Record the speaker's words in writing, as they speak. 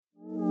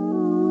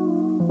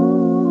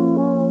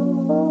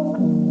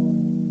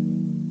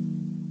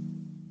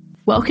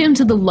Welcome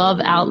to the Love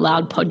Out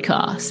Loud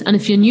podcast. And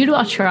if you're new to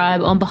our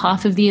tribe, on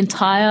behalf of the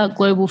entire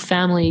global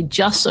family,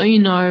 just so you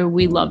know,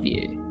 we love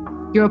you.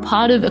 You're a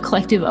part of a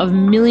collective of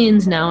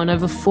millions now in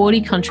over 40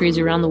 countries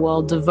around the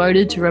world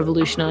devoted to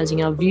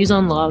revolutionizing our views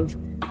on love,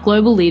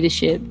 global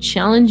leadership,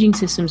 challenging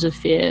systems of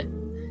fear,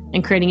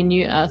 and creating a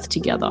new earth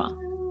together.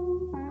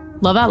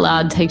 Love Out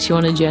Loud takes you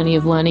on a journey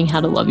of learning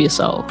how to love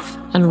yourself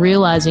and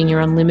realizing your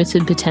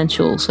unlimited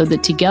potential so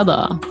that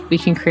together we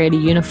can create a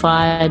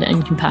unified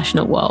and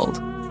compassionate world.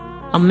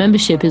 Our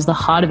membership is the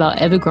heart of our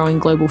ever-growing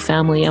global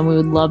family, and we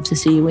would love to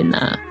see you in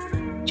there.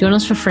 Join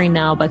us for free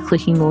now by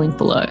clicking the link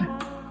below.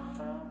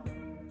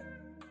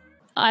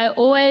 I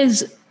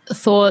always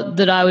thought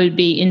that I would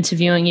be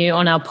interviewing you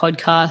on our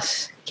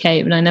podcast,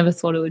 Kate, but I never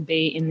thought it would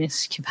be in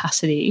this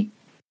capacity.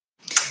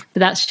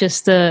 But that's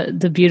just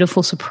the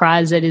beautiful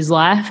surprise that is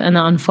life and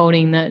the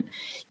unfolding that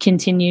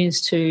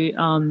continues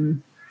to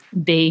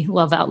be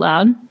Love Out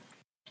Loud.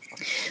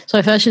 So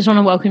I first just want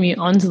to welcome you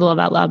onto the Love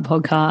Out Loud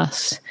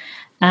podcast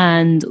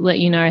and let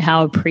you know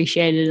how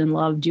appreciated and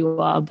loved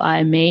you are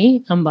by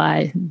me and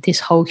by this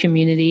whole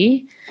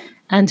community,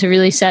 and to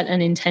really set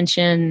an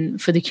intention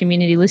for the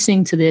community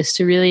listening to this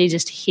to really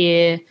just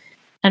hear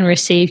and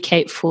receive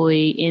Kate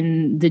fully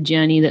in the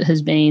journey that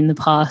has been the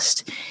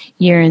past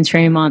year and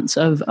 3 months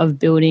of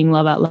building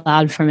Love Out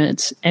Loud from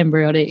its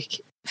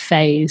embryonic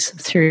phase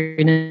through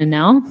to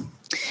now.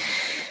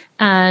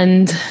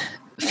 And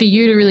for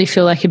you to really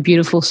feel like a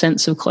beautiful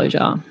sense of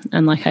closure.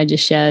 And like I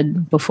just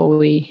shared before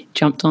we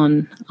jumped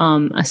on,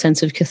 a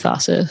sense of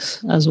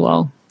catharsis as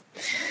well.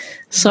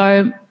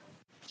 So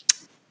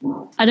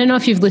I don't know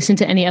if you've listened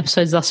to any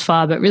episodes thus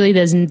far, but really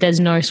there's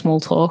no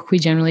small talk. We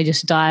generally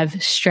just dive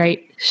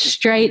straight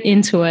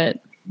into it.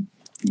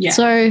 Yeah.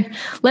 So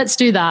let's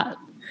do that.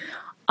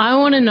 I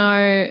want to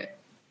know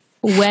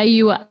where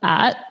you were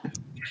at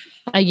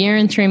a year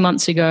and 3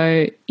 months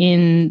ago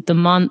in the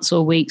months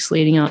or weeks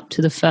leading up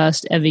to the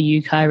first ever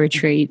UK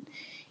retreat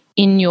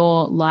in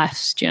your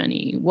life's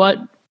journey. What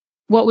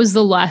was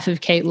the life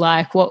of Kate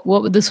like? What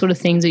were the sort of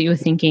things that you were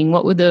thinking?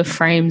 What were the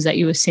frames that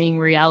you were seeing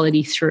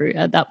reality through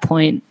at that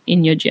point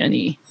in your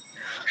journey?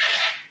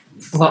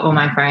 What were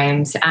my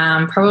frames?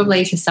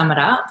 Probably to sum it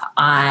up,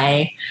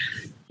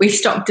 we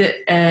stopped at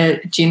a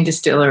gin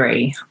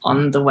distillery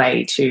on the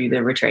way to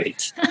the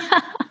retreat.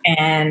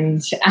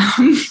 And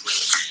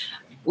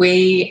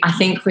I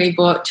think we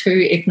bought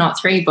 2, if not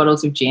 3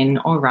 bottles of gin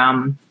or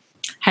rum,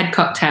 had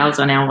cocktails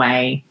on our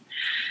way.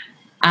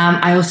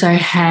 I also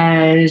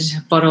had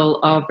a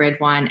bottle of red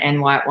wine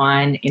and white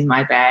wine in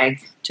my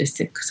bag just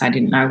because I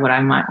didn't know what I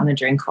might want to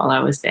drink while I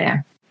was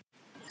there.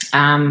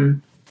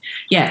 That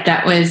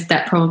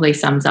probably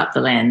sums up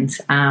the lens.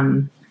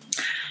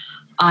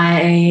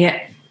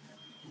 I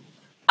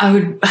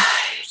would,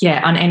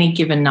 on any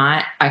given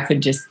night, I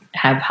could just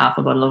have half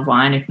a bottle of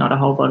wine, if not a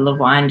whole bottle of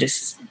wine,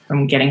 just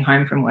from getting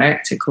home from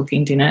work to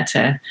cooking dinner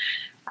to.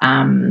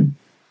 That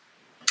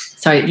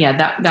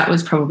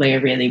was probably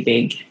a really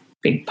big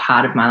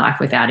part of my life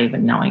without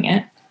even knowing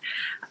it.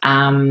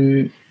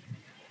 And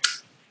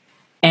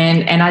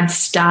I'd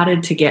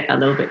started to get a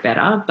little bit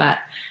better, but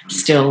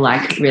still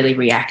like really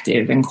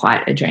reactive and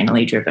quite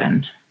adrenally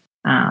driven.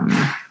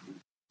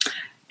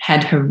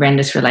 Had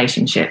horrendous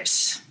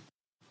relationships,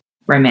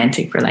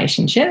 romantic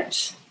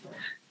relationships.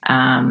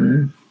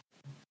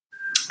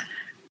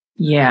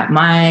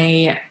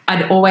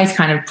 I'd always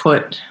kind of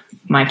put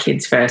my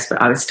kids first,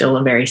 but I was still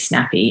a very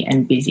snappy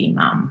and busy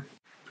mum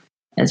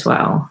as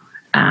well.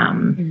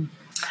 That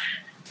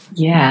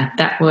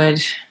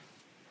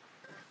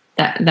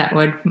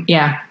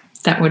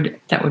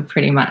would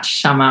pretty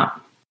much sum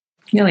up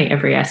nearly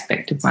every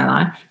aspect of my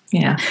life.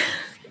 Yeah.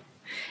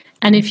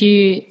 And if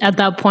you, at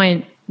that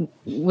point,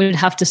 would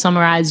have to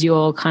summarize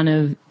your kind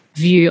of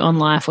view on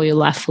life or your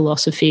life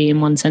philosophy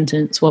in one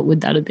sentence, what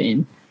would that have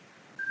been?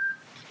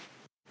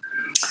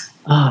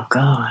 Oh,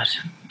 God.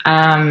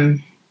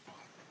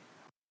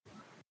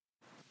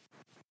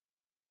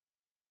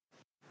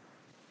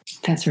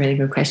 That's a really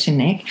good question,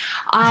 Nick.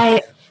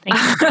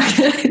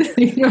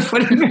 You're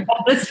putting me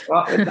on the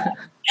spot with that.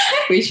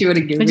 Wish you would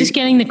have given me. We're just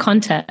getting the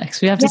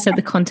context. We have to set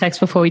the context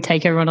before we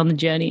take everyone on the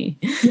journey.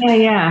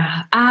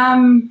 Yeah.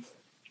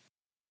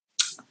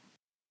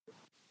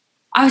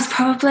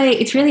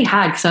 It's really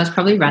hard because I was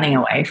probably running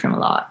away from a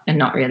lot and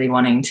not really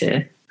wanting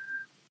to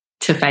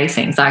face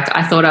things. Like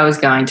I thought I was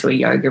going to a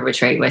yoga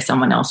retreat where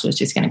someone else was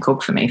just going to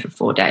cook for me for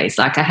 4 days.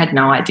 Like I had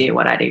no idea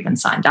what I'd even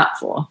signed up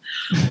for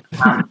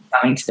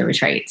going to the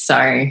retreat.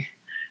 So,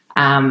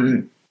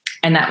 and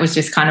that was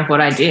just kind of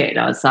what I did.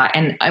 I was like,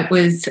 and I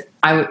was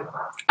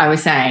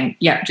saying,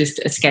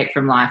 just escape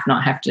from life,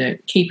 not have to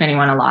keep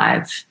anyone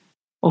alive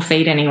or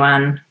feed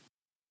anyone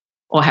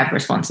or have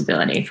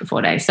responsibility for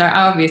 4 days. So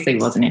I obviously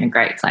wasn't in a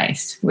great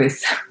place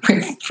with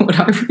what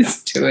I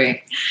was doing.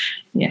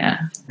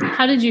 Yeah.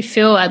 How did you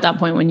feel at that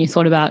point when you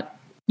thought about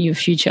your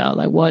future?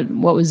 Like what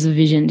was the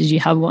vision? Did you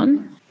have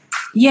one?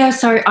 Yeah.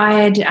 So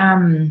I'd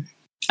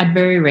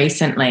very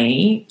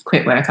recently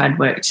quit work. I'd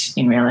worked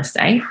in real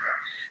estate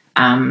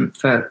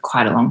for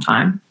quite a long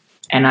time.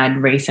 And I'd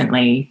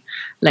recently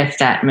left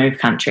that, moved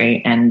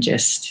country, and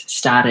just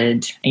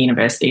started a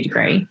university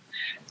degree,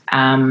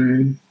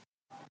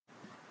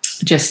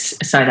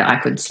 just so that I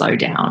could slow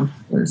down.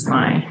 Was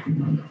my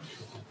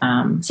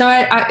so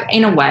I,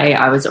 in a way,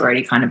 I was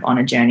already kind of on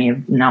a journey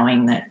of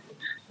knowing that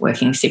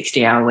working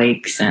 60-hour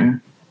weeks and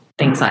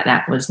things like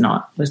that was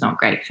not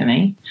great for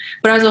me.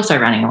 But I was also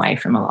running away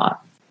from a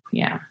lot.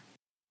 Yeah.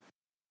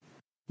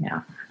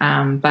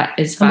 But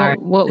as far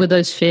what were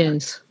those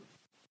fears?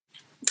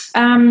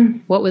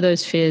 What were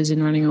those fears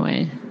in running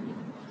away?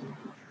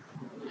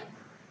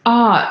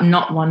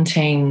 Not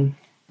wanting.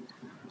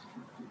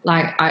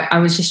 Like I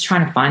was just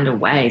trying to find a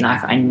way.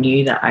 Like I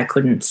knew that I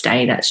couldn't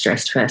stay that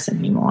stressed person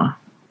anymore.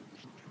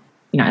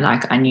 You know,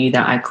 like I knew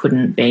that I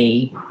couldn't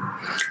be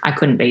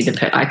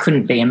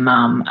a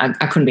mum.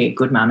 I couldn't be a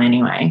good mum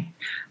anyway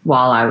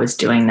while I was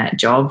doing that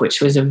job,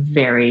 which was a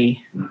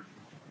very,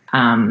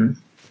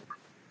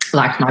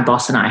 like my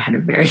boss and I had a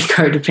very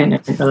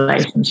codependent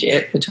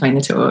relationship between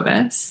the two of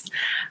us.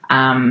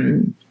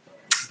 And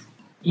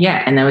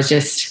there was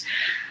just,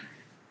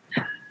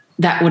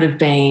 that would have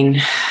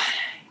been,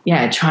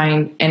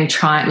 trying,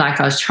 like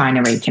I was trying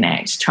to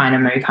reconnect, trying to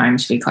move home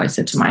to be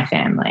closer to my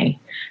family,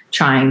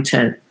 trying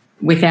to,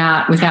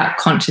 without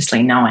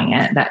consciously knowing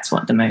it, that's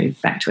what the move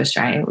back to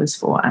Australia was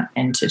for,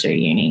 and to do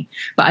uni.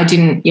 But I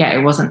didn't,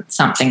 it wasn't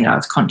something that I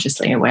was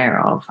consciously aware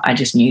of. I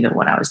just knew that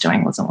what I was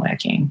doing wasn't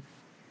working.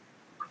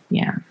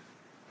 Yeah.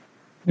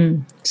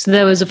 So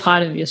there was a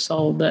part of your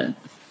soul that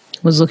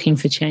was looking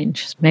for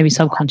change, maybe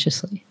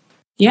subconsciously.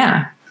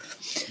 Yeah,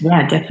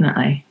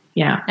 definitely.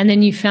 Yeah. And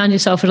then you found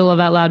yourself at a Love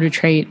Out Loud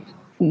retreat,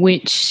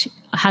 which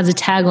has a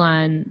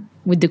tagline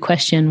with the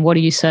question, what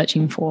are you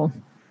searching for?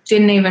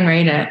 Didn't even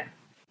read it.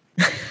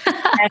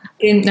 I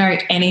didn't know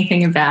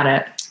anything about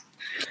it.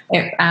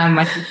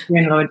 My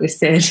sister-in-law just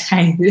said,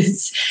 hey,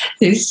 this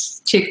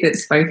chick that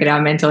spoke at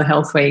our mental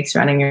health weeks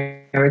running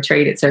a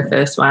retreat, it's her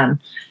first one.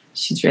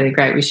 She's really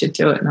great. We should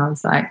do it. And I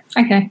was like,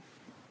 okay,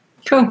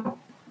 cool.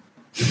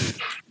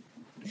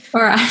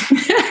 All right.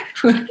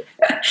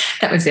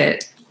 That was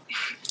it.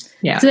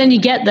 Yeah. So then you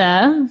get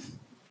there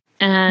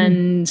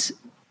and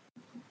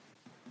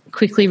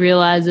quickly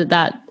realize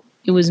that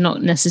it was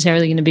not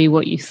necessarily going to be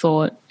what you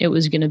thought it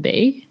was going to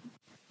be.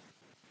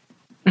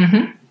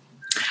 Mm-hmm.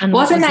 And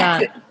wasn't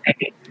that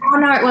quickly? Oh,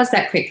 no, it was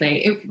that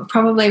quickly.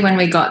 Probably when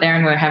we got there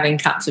and we were having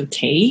cups of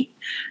tea,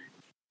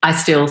 I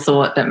still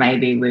thought that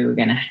maybe we were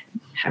going to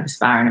have a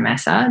spa and a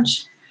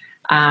massage.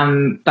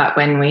 But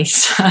when we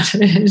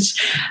started,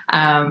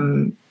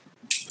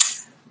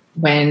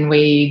 when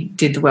we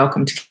did the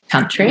Welcome to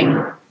Country,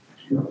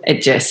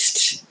 it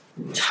just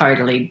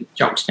totally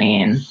dropped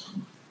me in.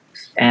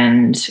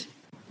 And,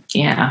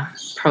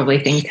 probably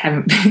things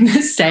haven't been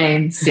the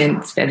same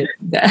since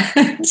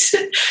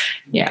that.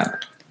 Yeah.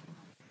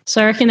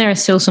 So I reckon there are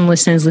still some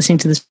listeners listening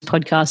to this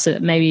podcast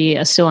that maybe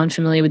are still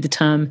unfamiliar with the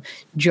term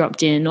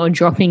dropped in or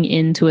dropping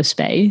into a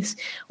space.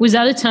 Was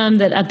that a term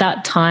that at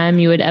that time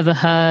you had ever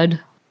heard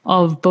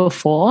of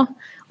before?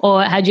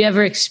 Or had you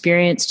ever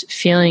experienced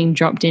feeling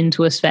dropped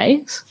into a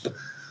space?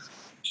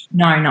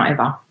 No, not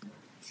ever.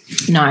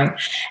 No.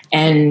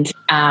 And,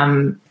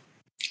 I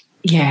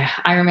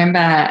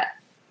remember,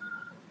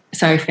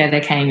 so Feather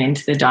came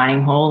into the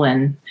dining hall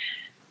and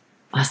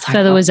I was like...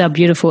 Feather was our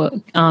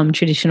beautiful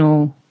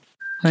traditional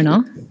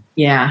owner.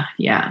 Yeah.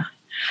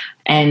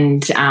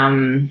 And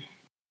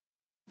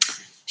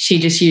she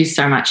just used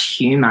so much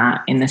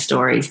humour in the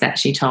stories that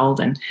she told,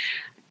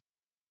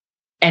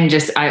 and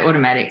just I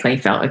automatically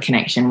felt a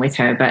connection with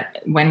her.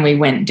 But when we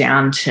went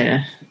down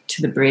to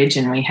the bridge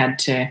and we had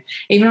to,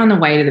 even on the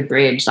way to the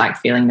bridge, like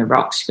feeling the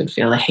rocks, you could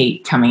feel the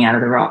heat coming out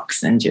of the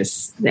rocks and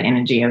just the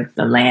energy of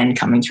the land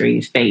coming through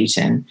your feet.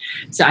 And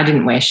so I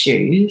didn't wear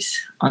shoes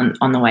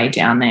on the way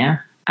down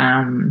there.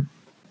 And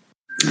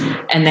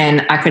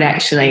then I could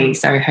actually,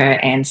 so her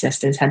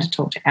ancestors had to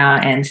talk to our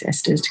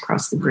ancestors to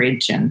cross the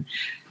bridge, and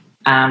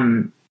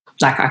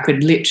like I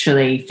could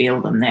literally feel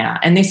them there.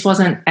 And this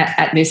wasn't,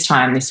 at this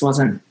time, this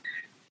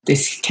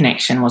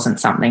connection wasn't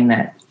something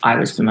that I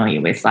was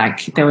familiar with.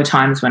 Like there were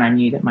times when I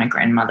knew that my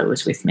grandmother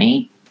was with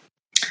me,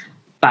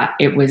 but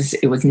it was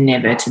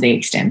never to the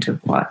extent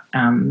of what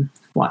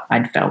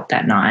I'd felt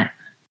that night,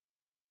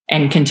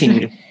 and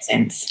continued to make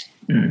sense.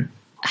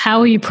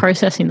 How were you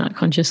processing that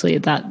consciously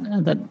at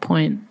that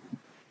point?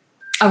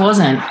 I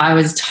wasn't. I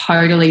was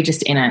totally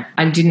just in it.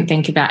 I didn't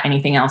think about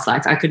anything else.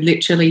 Like I could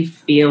literally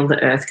feel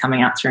the earth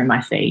coming up through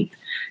my feet,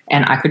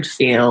 and I could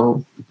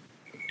feel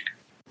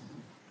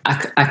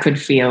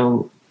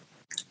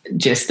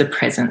just the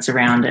presence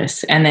around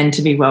us. And then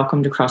to be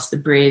welcomed across the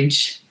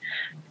bridge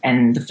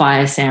and the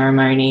fire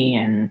ceremony,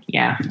 and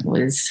it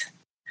was.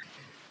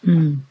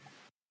 And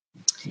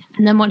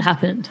then what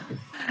happened?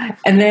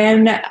 And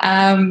then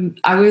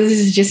I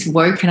was just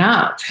woken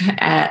up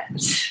at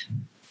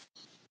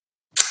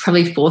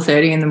probably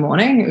 4:30 in the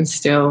morning. It was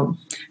still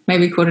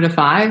maybe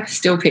 4:45,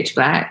 still pitch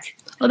black.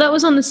 Well, that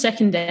was on the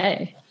second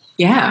day.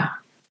 Yeah.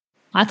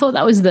 I thought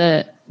that was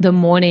the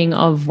morning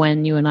of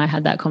when you and I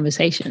had that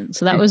conversation.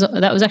 So that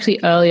was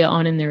actually earlier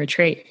on in the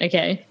retreat.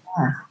 Okay.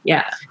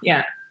 Yeah.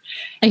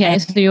 Okay,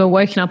 so you were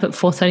woken up at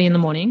 4:30 in the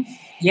morning.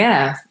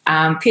 Yeah.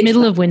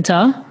 Middle of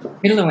winter.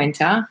 Middle of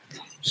winter.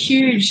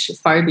 Huge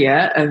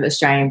phobia of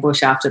Australian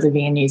bush after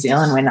living in New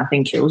Zealand where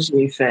nothing kills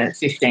you for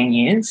 15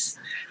 years.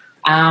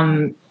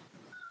 And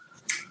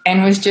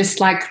was just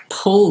like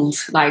pulled,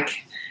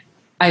 like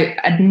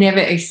I'd never,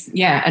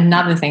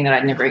 another thing that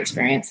I'd never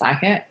experienced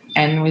like it,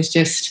 and was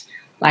just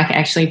like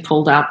actually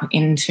pulled up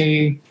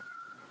into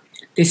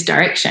this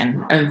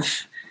direction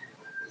of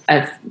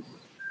it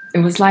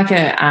was like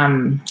a, I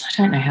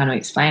don't know how to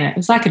explain it. It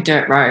was like a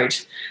dirt road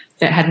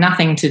that had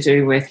nothing to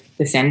do with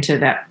the centre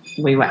that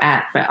we were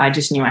at, but I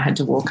just knew I had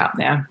to walk up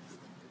there.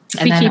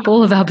 And we keep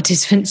all of our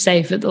participants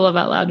safe at the Love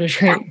Out Loud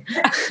retreat.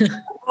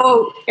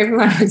 Well,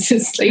 everyone was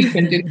asleep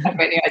and didn't have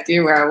any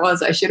idea where I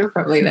was. I should have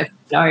probably left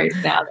a note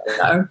now that I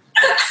know.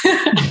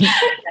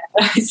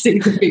 I see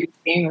the big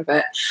scheme of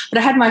it. But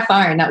I had my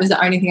phone. That was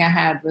the only thing I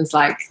had, was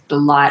like the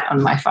light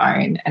on my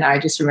phone. And I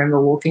just remember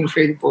walking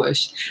through the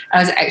bush. I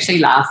was actually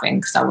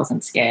laughing because I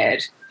wasn't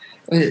scared.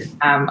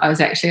 I was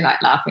actually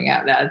like laughing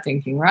out loud,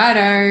 thinking,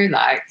 righto,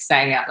 like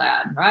saying out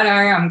loud, righto,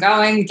 I'm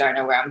going, don't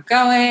know where I'm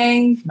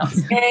going, not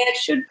scared,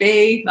 should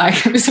be.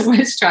 Like I was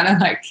always trying to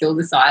like kill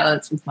the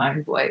silence with my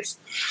own voice.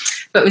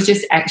 But was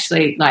just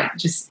actually like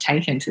just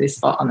taken to this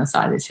spot on the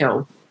side of this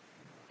hill.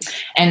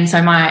 And so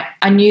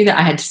I knew that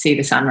I had to see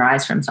the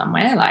sunrise from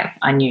somewhere. Like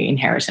I knew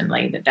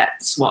inherently that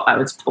that's what I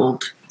was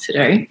pulled to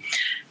do.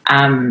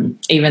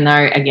 Even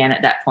though, again,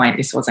 at that point,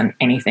 this wasn't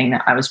anything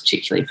that I was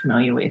particularly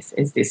familiar with,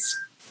 is this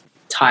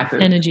type of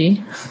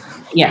energy.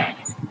 Yeah.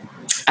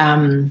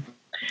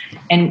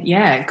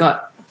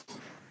 Got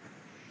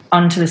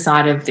onto the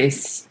side of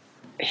this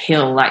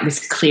hill, like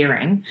this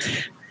clearing.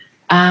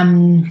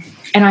 And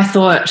I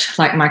thought,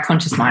 like, my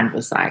conscious mind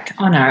was like,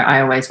 oh no,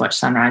 I always watch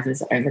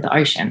sunrises over the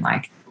ocean.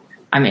 Like,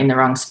 I'm in the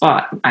wrong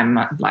spot. I'm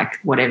like,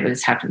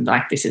 whatever's happened,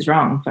 like, this is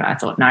wrong. But I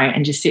thought, no,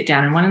 and just sit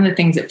down. And one of the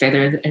things that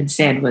Feather had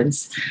said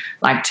was,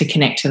 like, to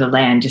connect to the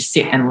land, just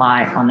sit and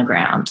lie on the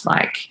ground,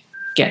 like,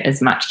 get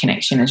as much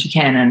connection as you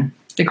can. And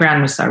the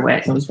ground was so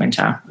wet, it was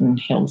winter in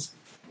hills.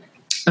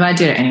 But I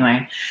did it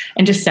anyway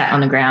and just sat on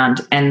the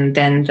ground. And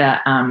then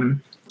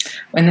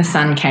when the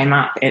sun came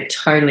up, it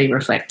totally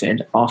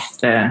reflected off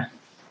the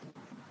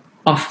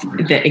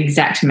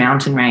exact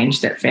mountain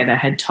range that Feather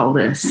had told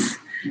us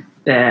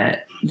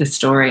the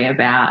story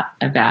about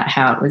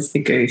how it was the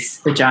goose,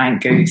 the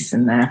giant goose,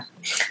 and the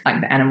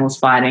animals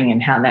fighting,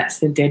 and how that's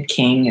the dead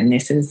king, and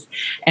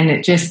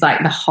it just,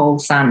 like, the whole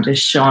sun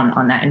just shone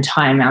on that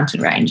entire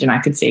mountain range, and I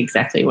could see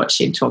exactly what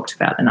she'd talked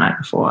about the night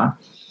before.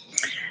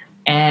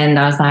 And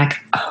I was like,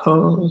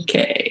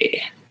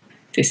 okay,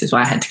 this is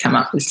why I had to come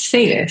up, was to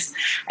see this.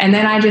 And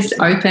then I just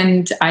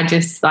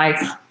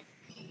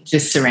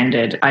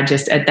surrendered.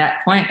 At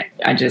that point,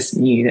 I just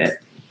knew that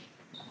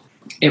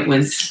it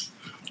was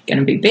going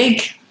to be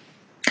big.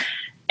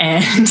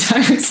 And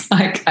I was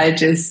like,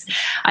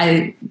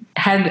 I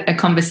had a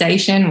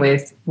conversation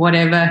with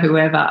whoever,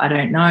 I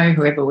don't know,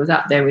 whoever was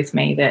up there with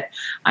me, that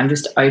I'm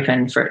just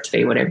open for it to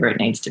be whatever it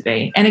needs to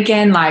be. And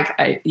again,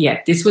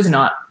 this was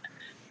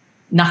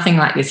nothing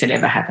like this had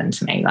ever happened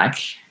to me. Like,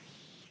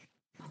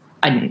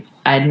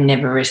 I'd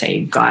never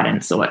received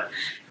guidance or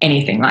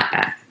anything like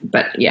that.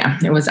 But yeah,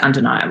 it was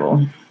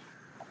undeniable.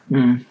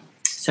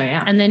 So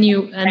yeah. And then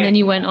you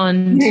went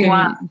on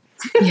to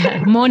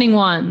morning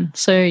one.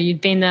 So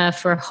you'd been there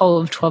for a whole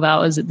of 12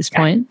 hours at this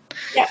point.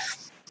 Yeah.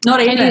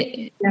 Not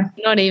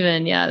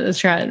even. Yeah,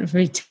 that's right.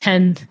 For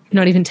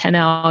not even 10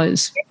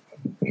 hours.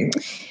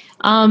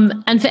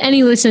 And for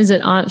any listeners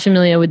that aren't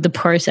familiar with the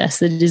process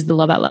that is the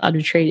Love Out Loud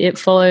retreat, it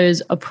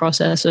follows a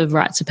process of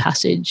rites of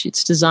passage.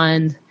 It's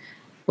designed,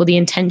 the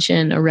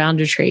intention around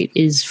retreat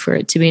is for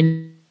it to be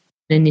an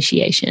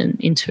initiation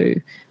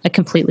into a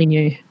completely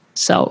new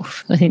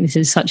self. I think this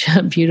is such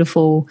a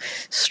beautiful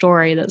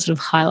story that sort of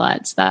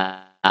highlights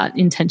that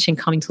intention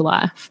coming to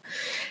life.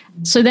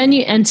 So then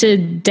you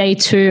entered day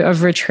 2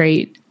 of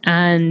retreat,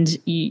 and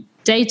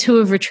day 2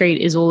 of retreat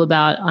is all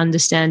about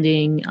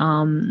understanding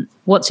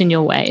what's in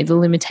your way, the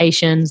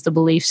limitations, the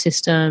belief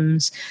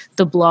systems,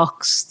 the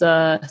blocks,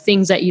 the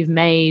things that you've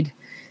made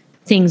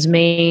things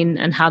mean,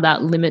 and how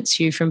that limits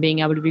you from being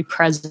able to be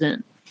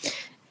present.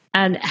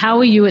 And how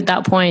were you at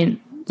that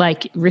point,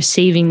 like,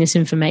 receiving this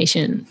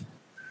information?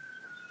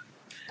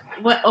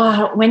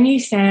 Well, when you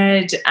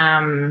said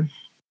find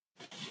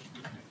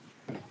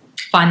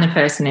the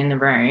person in the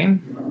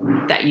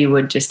room that you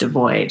would just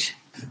avoid,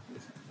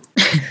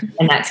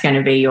 and that's going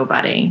to be your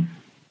buddy,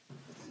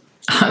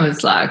 I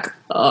was like,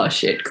 oh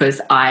shit,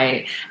 because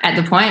at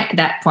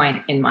that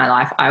point in my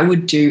life, I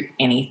would do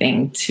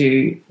anything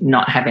to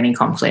not have any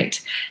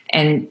conflict,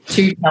 and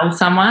to tell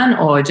someone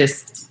or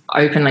just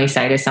openly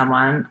say to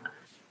someone,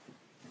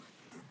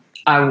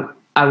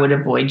 I would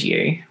avoid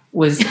you,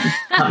 was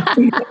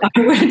something that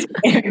I would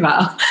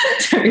ever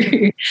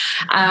do.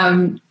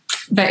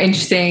 But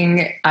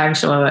interesting, I'm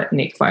sure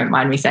Nick won't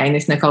mind me saying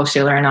this, Nicole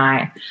Schiller and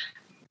I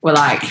were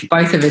like,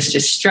 both of us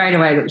just straight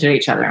away looked at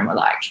each other and were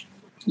like,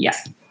 yeah.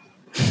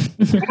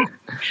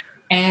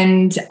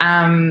 And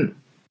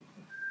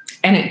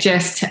And it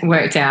just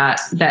worked out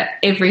that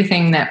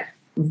everything that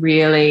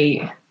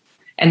really,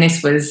 and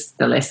this was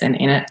the lesson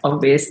in it,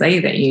 obviously,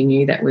 that you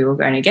knew that we were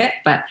going to get,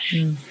 but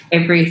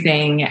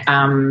everything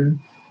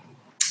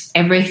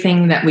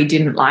that we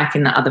didn't like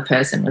in the other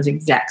person was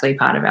exactly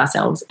part of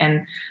ourselves.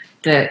 And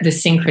the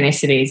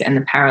synchronicities and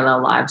the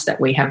parallel lives that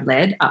we have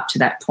led up to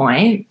that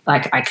point,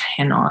 like I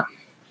cannot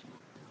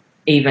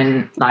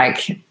even,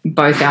 like,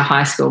 both our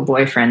high school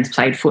boyfriends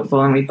played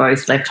football, and we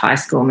both left high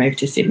school, moved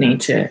to Sydney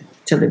to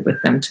live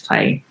with them to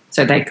play,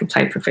 so they could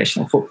play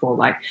professional football.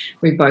 Like,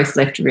 we both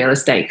left a real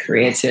estate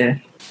career to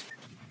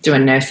do a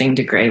nursing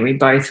degree. We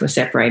both were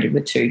separated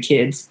with 2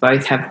 kids,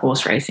 both have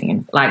horse racing.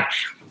 And like,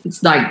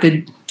 it's like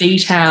the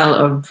detail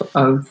of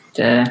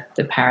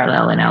the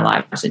parallel in our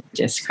lives are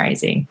just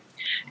crazy.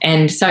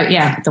 And so,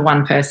 yeah, the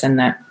one person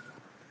that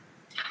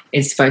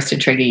is supposed to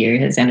trigger you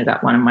has ended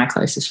up one of my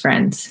closest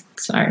friends.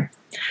 So,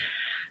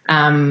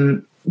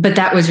 but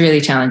that was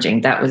really challenging.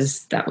 That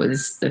was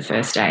the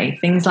first day.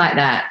 Things like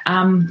that.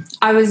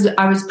 I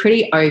was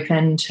pretty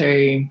open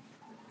to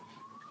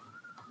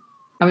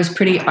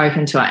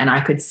it, and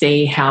I could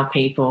see how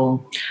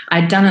people.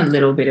 I'd done a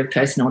little bit of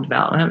personal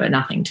development, but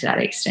nothing to that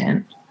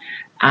extent.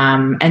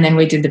 And then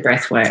we did the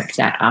breath work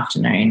that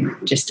afternoon,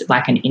 just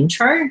like an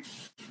intro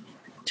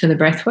to the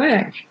breath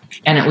work,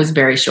 and it was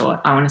very short.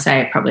 I want to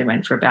say it probably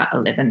went for about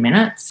 11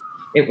 minutes.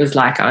 It was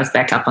like I was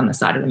back up on the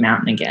side of the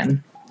mountain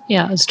again.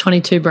 Yeah, it was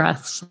 22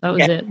 breaths. That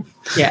was it.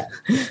 Yeah.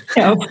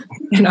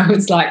 And I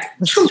was like...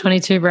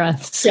 22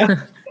 breaths.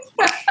 Yeah.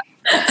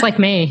 It's like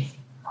me.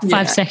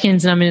 5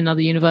 seconds and I'm in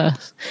another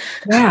universe.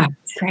 Yeah,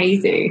 it's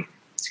crazy.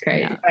 It's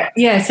crazy. Yeah. But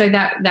yeah, so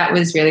that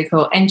was really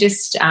cool. And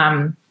just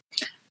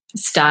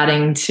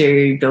starting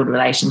to build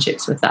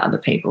relationships with the other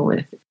people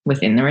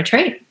within the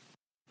retreat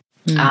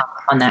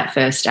on that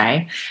first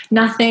day.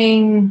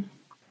 Nothing...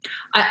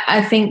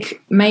 I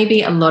think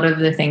maybe a lot of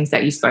the things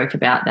that you spoke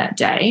about that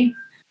day,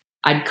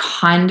 I'd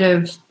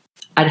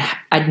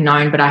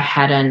known, but I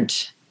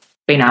hadn't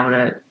been able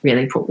to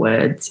really put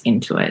words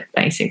into it,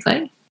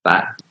 basically.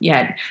 But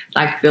yeah,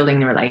 like building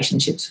the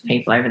relationships with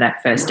people over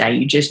that first day,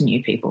 you just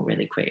knew people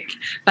really quick,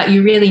 but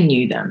you really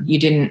knew them. You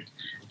didn't,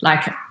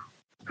 like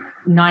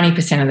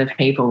 90% of the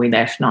people we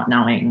left not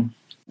knowing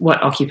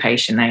what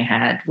occupation they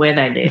had, where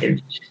they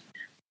lived,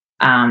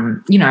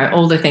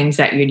 all the things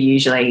that you'd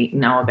usually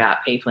know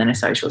about people in a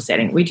social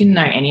setting. We didn't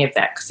know any of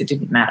that because it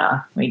didn't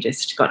matter. We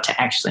just got to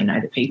actually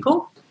know the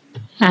people.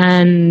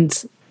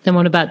 And then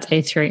what about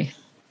day 3?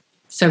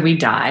 So we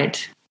died.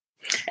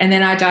 And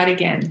then I died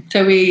again.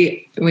 So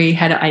we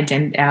had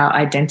our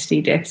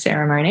identity death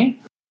ceremony.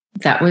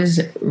 That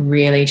was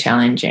really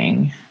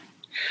challenging.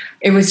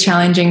 It was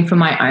challenging for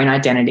my own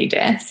identity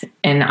death.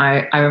 And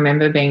I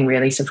remember being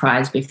really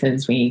surprised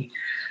because we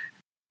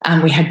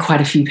had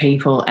quite a few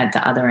people at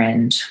the other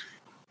end.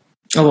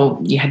 Well,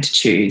 you had to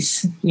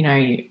choose,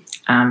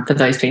 for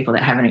those people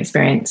that haven't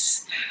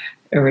experienced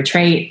a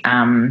retreat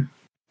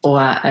or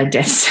a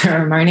death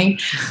ceremony,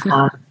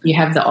 you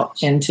have the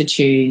option to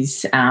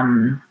choose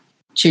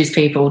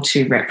people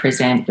to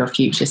represent your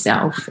future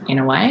self in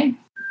a way.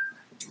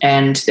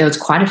 And there was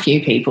quite a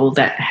few people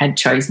that had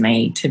chose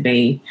me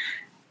to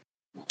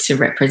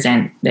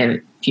represent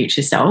their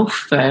future self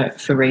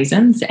for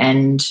reasons.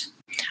 And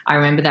I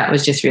remember that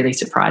was just really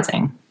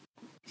surprising.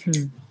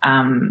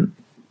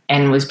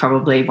 And was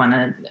probably one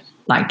of,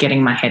 like,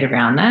 getting my head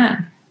around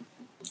that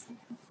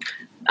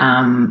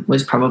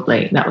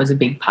that was a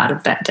big part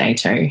of that day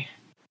too.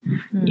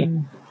 Yeah.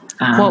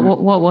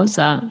 What was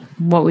that?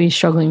 What were you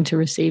struggling to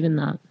receive in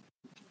that?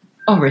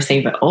 I'll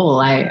receive it all.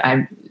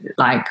 I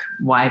like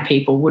why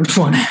people would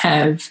want to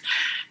have,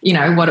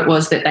 what it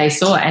was that they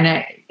saw,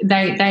 and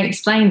they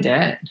explained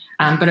it,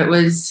 but I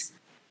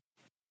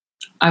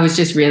was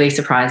just really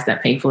surprised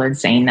that people had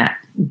seen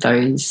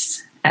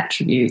those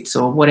attributes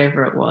or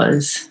whatever it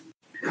was,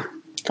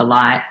 the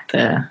light,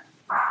 I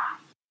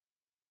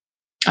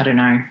don't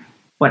know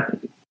what,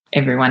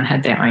 everyone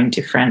had their own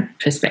different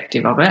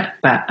perspective of it,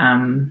 but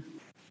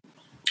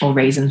or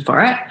reasons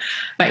for it.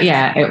 But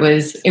yeah, it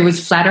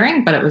was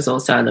flattering, but it was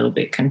also a little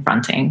bit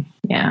confronting.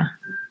 Yeah.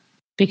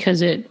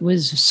 Because it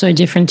was so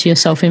different to your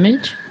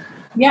self-image?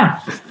 Yeah.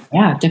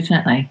 Yeah,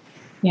 definitely.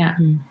 Yeah.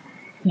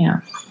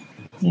 Yeah.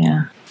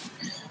 Yeah.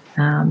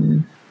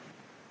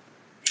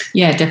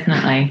 Yeah,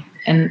 definitely.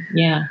 And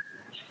yeah.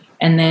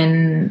 And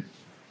then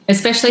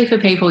especially for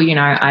people,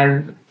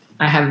 I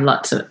have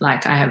lots of,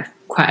 like, I have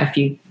quite a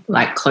few,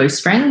 like, close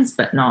friends,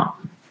 but not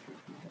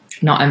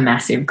a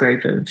massive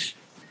group of,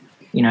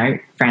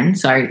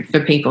 friends. So for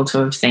people to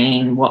have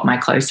seen what my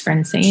close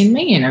friends see in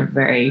me in a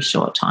very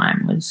short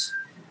time was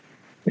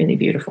really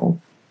beautiful.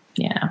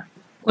 Yeah.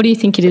 What do you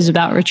think it is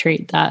about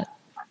retreat that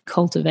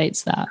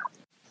cultivates that?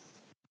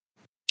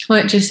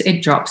 Well,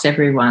 it drops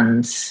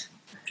everyone's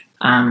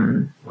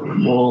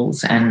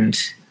walls, and,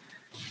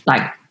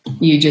 like,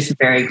 you just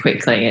very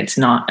quickly, it's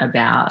not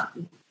about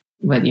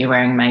whether you're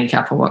wearing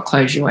makeup or what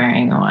clothes you're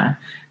wearing, or,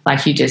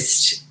 like, you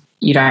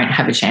don't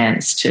have a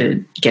chance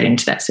to get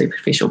into that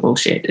superficial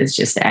bullshit. It's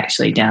just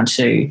actually down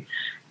to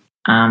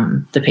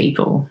the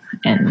people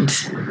and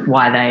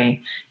why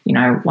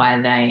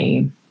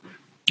they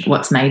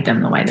what's made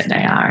them the way that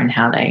they are and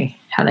how they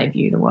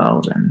view the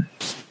world. And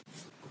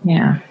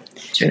yeah,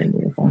 it's really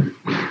beautiful.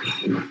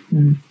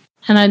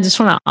 And I just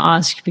want to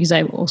ask, because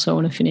I also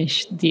want to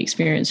finish the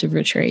experience of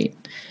retreat,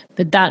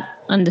 but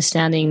that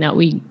understanding that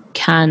we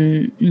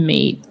can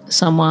meet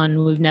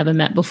someone we've never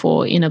met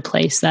before in a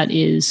place that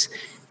is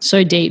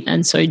so deep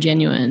and so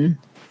genuine,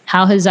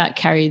 how has that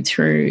carried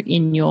through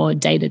in your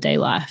day-to-day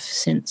life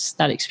since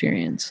that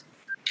experience?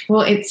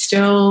 Well, it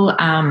still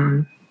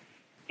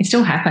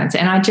happens.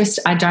 And I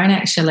don't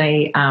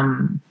actually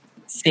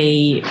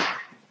see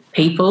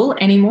people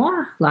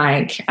anymore.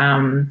 Like,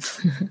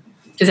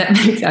 does that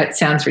make that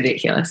sounds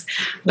ridiculous?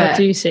 But what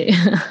do you see?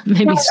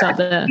 Maybe start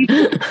there.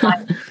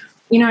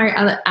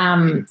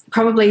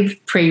 Probably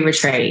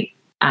pre-retreat.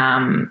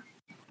 I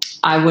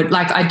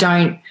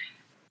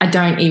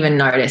don't even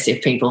notice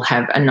if people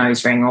have a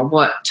nose ring or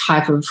what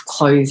type of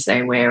clothes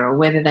they wear or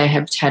whether they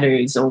have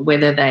tattoos or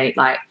whether they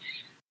like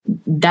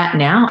that.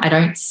 Now I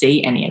don't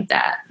see any of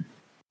that.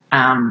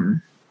 I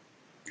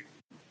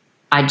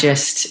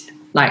just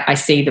I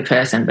see the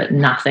person, but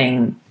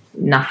nothing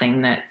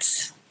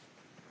that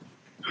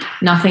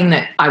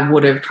I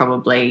would have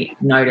probably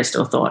noticed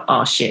or thought,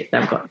 oh shit,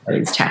 they've got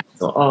those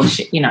tats, or oh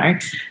shit,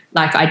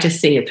 I just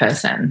see a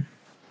person,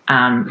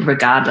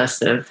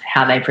 regardless of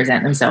how they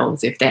present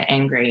themselves. If they're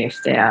angry,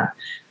 if they're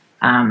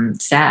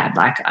sad,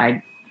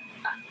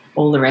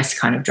 all the rest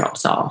kind of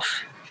drops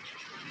off.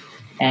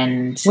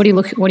 And what are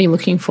you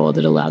looking for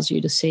that allows you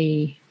to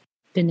see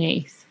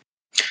beneath?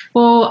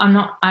 Well,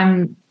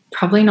 I'm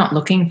probably not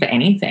looking for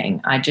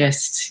anything. I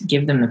just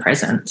give them the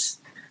presence.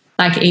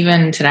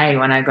 Even today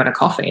when I got a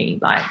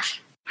coffee,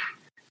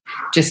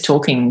 just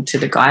talking to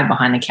the guy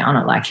behind the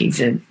counter like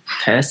he's a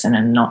person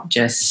and not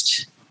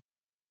just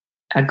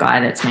a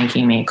guy that's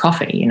making me a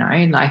coffee,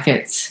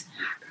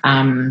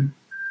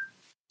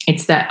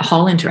 it's that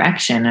whole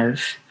interaction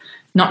of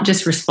not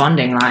just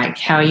responding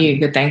how are you?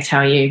 Good, thanks. How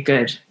are you?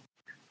 Good.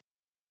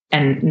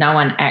 And no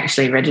one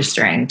actually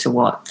registering to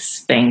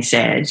what's being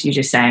said. You're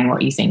just saying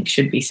what you think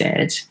should be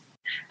said.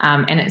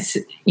 And it's,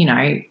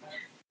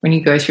 when you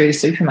go through the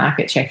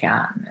supermarket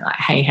checkout and they're like,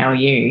 hey, how are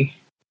you?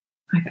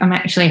 I'm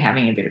actually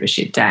having a bit of a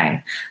shit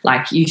day.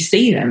 You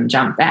see them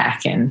jump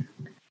back and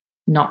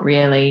not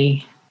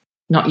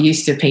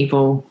used to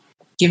people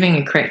giving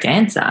a correct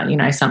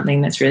answer,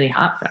 something that's really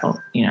heartfelt,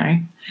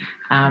 and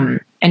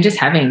just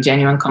having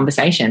genuine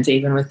conversations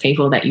even with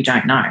people that you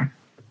don't know.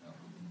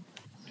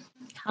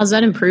 How's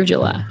that improved your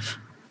life?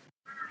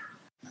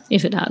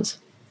 If it has.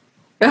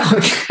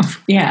 Oh,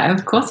 yeah,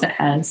 of course it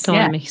has. Don't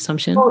want to make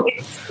assumptions.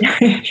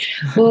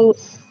 Well,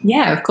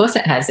 yeah, of course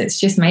it has. It's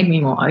just made me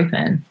more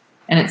open,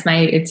 and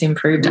it's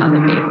improved other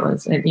people.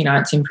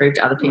 It's improved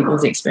other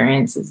people's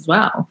experiences as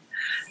well.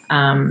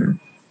 I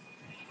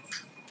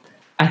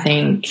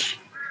think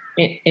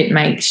it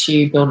makes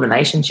you build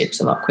relationships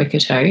a lot quicker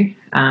too,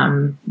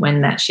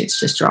 when that shit's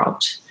just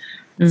dropped.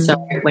 So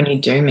when you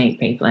do meet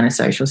people in a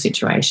social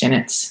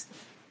situation,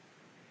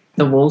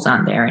 the walls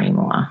aren't there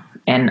anymore.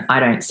 And I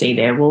don't see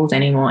their walls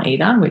anymore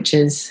either, which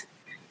has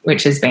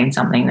been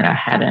something that I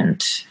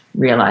hadn't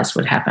realised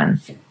would happen.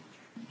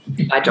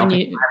 By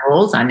dropping my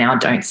walls, I now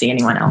don't see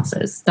anyone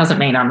else's. Doesn't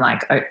mean I'm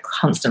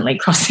constantly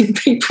crossing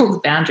people's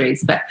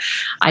boundaries, but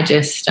I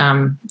just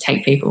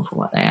take people for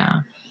what they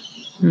are.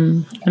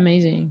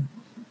 Amazing.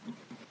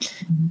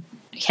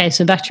 Okay,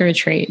 so back to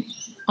retreat.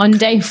 On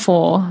day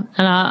 4,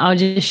 and I'll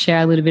just share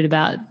a little bit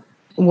about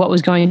what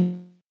was going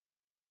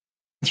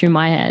through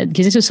my head,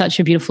 because this was such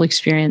a beautiful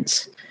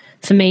experience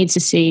for me to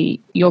see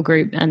your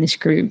group and this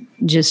group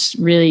just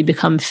really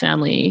become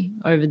family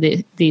over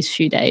these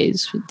few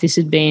days. This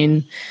had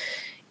been,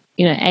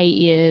 8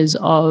 years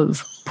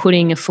of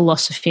putting a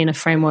philosophy and a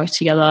framework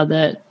together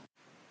that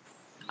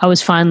I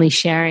was finally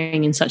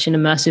sharing in such an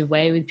immersive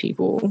way with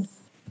people.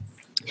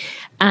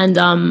 And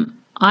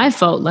I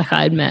felt like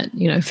I had met,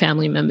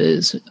 family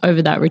members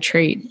over that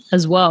retreat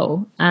as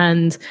well.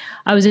 And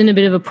I was in a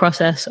bit of a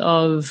process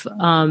of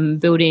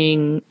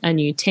building a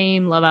new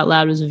team. Love Out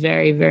Loud was a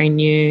very, very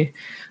new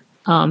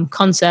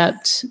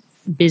concept,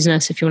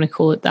 business, if you want to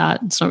call it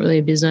that. It's not really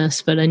a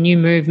business, but a new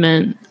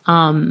movement,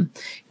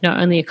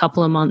 only a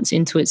couple of months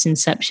into its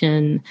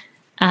inception.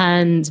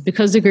 And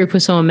because the group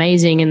was so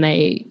amazing and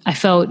I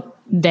felt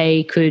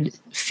they could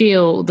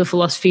feel the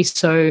philosophy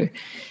so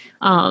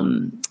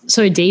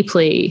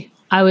deeply,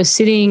 I was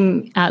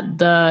sitting at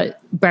the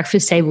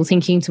breakfast table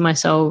thinking to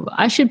myself,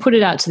 I should put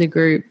it out to the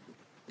group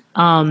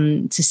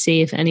to see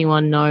if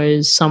anyone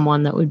knows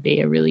someone that would be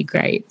a really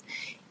great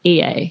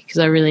EA, because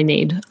I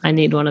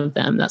need one of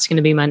them. That's going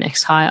to be my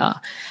next hire.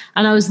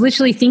 And I was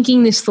literally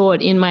thinking this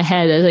thought in my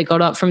head as I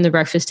got up from the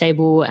breakfast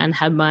table and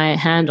had my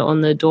hand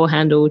on the door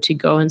handle to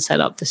go and set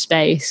up the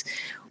space,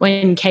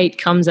 when Kate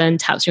comes and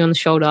taps me on the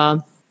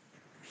shoulder.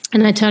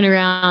 And I turn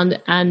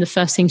around and the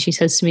first thing she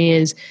says to me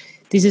is,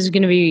 this is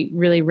going to be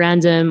really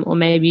random, or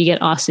maybe you get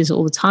asked this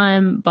all the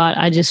time, but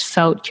I just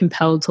felt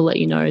compelled to let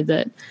you know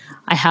that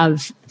I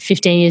have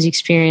 15 years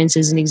experience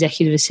as an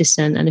executive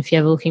assistant. And if you're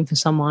ever looking for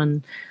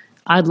someone,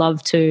 I'd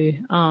love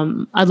to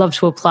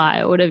apply,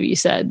 or whatever you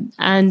said.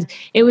 And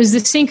it was the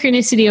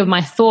synchronicity of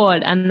my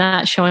thought and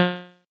that showing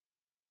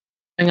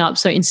up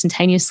so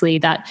instantaneously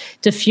that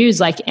diffused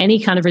like any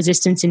kind of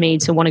resistance in me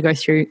to want to go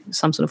through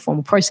some sort of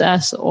formal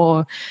process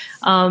or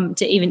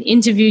to even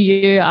interview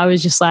you. I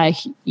was just like,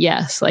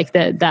 yes, like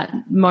that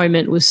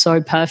moment was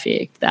so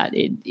perfect that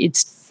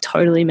it's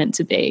totally meant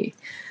to be.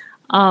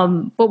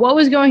 But what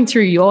was going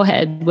through your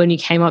head when you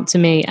came up to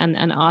me and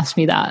asked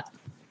me that?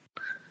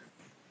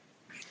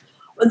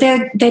 Well,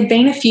 there'd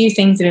been a few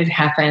things that had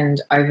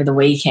happened over the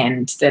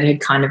weekend that had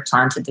kind of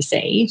planted the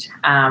seed.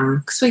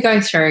 Because we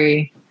go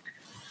through,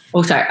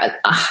 also,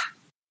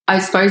 I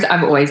suppose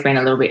I've always been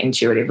a little bit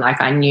intuitive.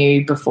 Like I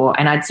knew before,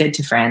 and I'd said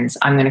to friends,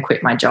 I'm going to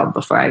quit my job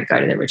before I go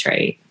to the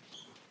retreat.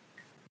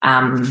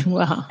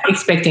 Wow.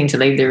 Expecting to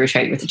leave the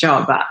retreat with a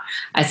job, but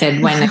I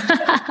said when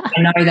I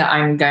know that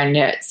I'm going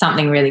to,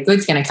 something really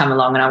good's going to come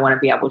along and I want to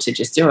be able to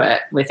just do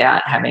it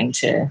without having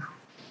to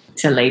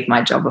leave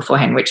my job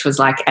beforehand, which was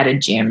like at a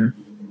gym,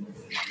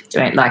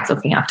 doing like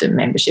looking after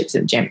memberships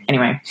at the gym.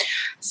 Anyway,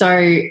 so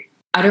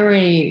I'd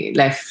already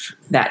left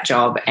that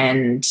job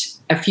and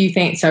a few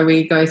things. So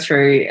we go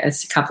through a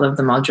couple of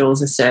the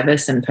modules of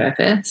service and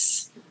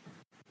purpose.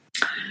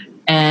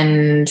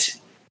 And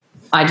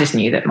I just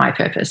knew that my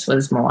purpose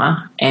was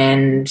more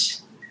and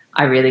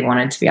I really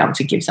wanted to be able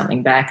to give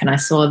something back. And I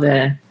saw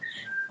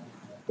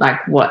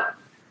what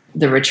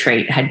the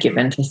retreat had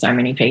given to so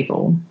many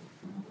people.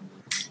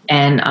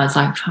 And I was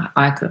like,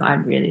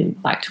 I'd really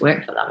like to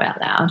work for Love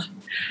Out Loud.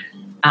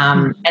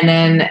 And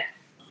then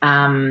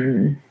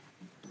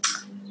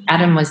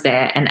Adam was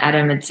there, and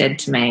Adam had said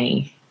to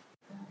me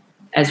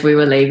as we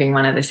were leaving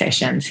one of the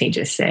sessions, he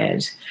just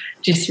said,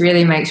 just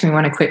really makes me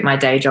want to quit my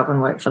day job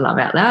and work for Love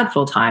Out Loud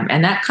full time.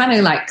 And that kind of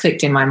like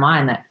clicked in my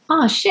mind that,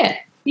 oh shit,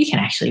 you can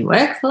actually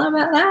work for Love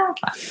Out Loud.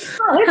 Like,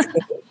 oh, that's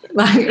good.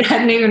 Like it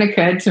hadn't even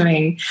occurred to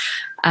me.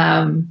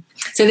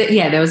 So that,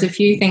 yeah, there was a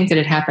few things that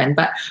had happened,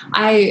 but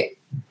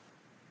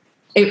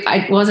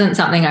it wasn't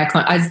something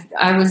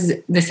I was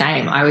the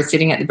same. I was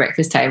sitting at the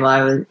breakfast table.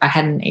 I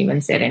hadn't even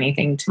said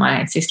anything to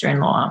my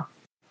sister-in-law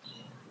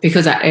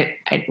because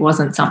it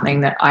wasn't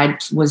something that I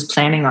was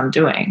planning on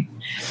doing.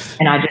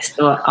 And I just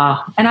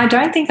thought, and I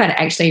don't think I'd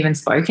actually even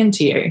spoken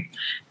to you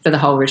for the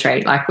whole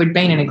retreat. Like we'd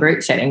been in a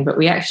group setting, but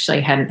we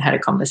actually hadn't had a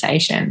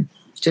conversation,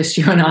 just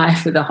you and I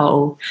for the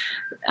whole,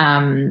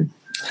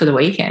 for the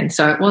weekend.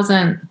 So it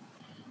wasn't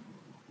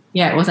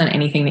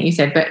anything that you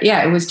said, but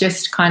yeah, it was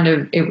just kind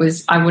of,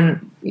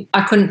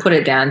 I couldn't put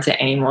it down to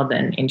any more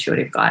than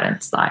intuitive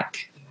guidance.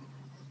 Like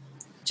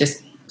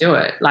just do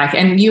it. Like,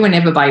 and you were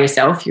never by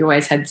yourself. You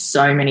always had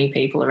so many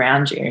people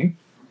around you.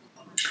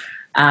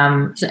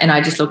 And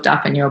I just looked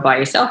up and you were by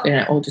yourself and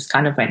it all just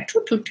kind of went,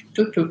 toot, toot,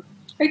 toot, toot.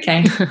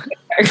 Okay.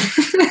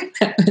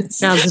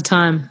 Now's the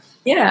time.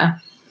 Yeah.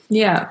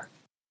 Yeah.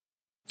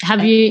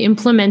 Have you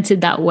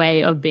implemented that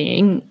way of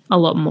being a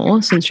lot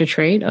more since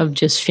retreat, of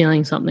just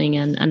feeling something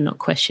and not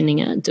questioning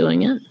it,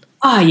 doing it?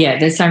 Oh, yeah.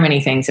 There's so many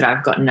things that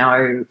I've got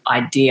no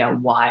idea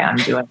why I'm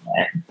doing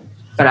it,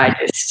 but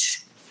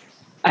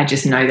I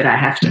just know that I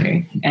have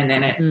to. And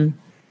then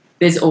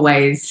there's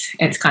always,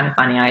 it's kind of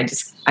funny.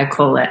 I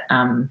call it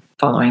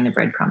following the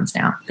breadcrumbs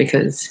now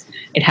because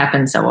it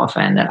happens so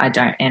often that I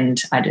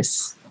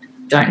just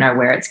don't know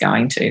where it's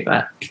going to,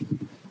 but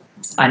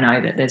I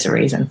know that there's a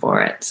reason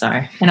for it. So,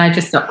 and I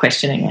just stopped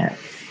questioning it.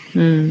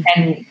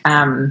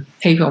 And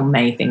people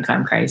may think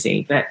I'm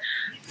crazy, but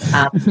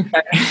all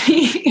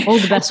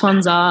the best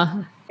ones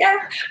are. Yeah,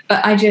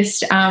 but I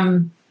just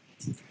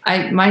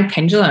my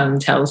pendulum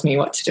tells me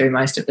what to do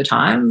most of the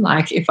time.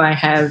 Like if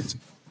I'll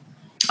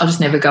just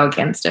never go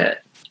against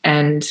it.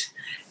 And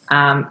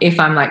if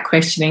I'm like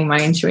questioning my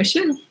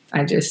intuition,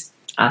 I just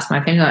ask my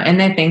pendulum. And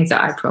they're things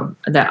that I've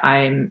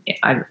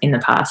in the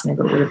past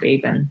never would have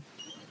even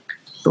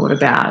thought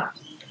about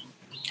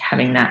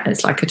having that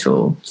as like a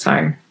tool.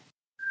 So,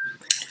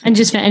 and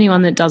just for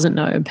anyone that doesn't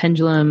know, a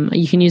pendulum,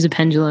 you can use a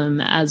pendulum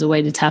as a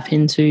way to tap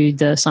into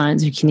the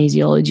science of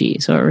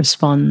kinesiology. So it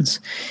responds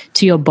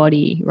to your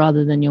body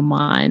rather than your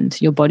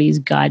mind. Your body is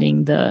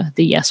guiding the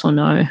yes or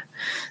no.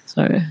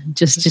 So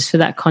just for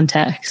that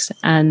context,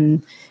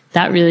 and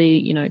that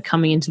really,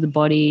 coming into the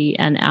body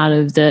and out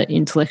of the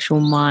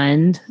intellectual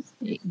mind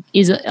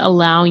is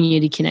allowing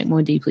you to connect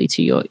more deeply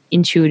to your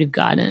intuitive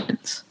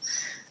guidance.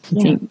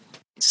 I think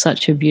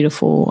such a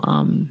beautiful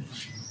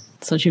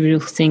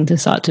thing to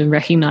start to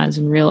recognize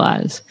and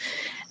realize,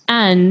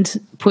 and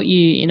put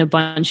you in a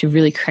bunch of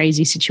really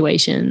crazy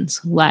situations,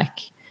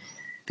 like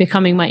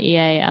becoming my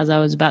EA as I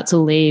was about to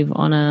leave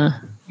on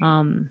a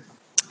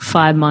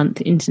 5-month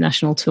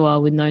international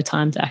tour with no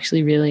time to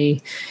actually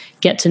really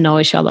get to know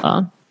each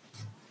other.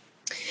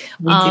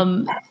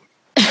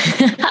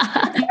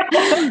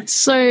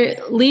 So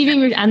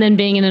leaving and then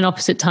being in an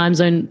opposite time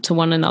zone to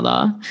one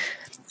another.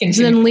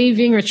 So then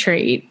leaving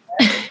retreat.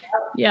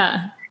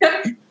 Yeah.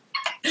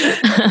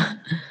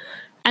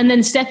 And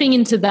then stepping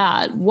into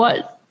that,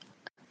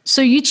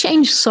 so you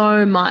changed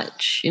so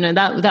much,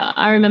 that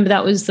I remember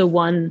that was the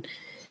one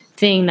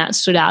thing that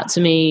stood out to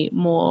me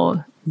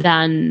more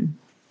than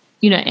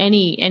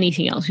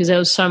anything else, because there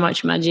was so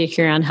much magic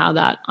around how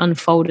that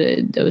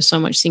unfolded. There was so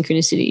much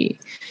synchronicity.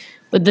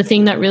 But the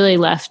thing that really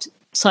left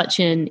such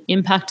an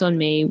impact on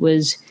me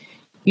was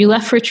you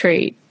left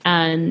retreat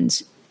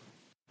and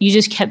you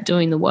just kept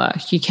doing the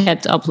work. You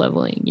kept up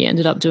leveling. You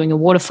ended up doing a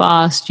water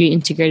fast. You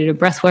integrated a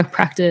breathwork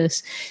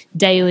practice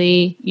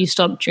daily. You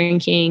stopped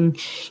drinking.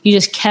 You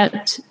just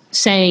kept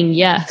saying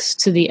yes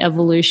to the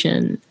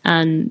evolution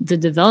and the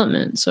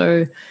development.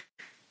 So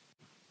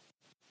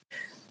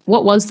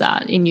what was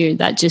that in you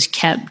that just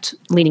kept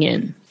leaning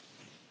in?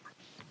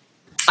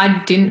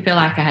 I didn't feel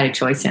like I had a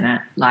choice in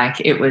it.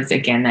 Like, it was,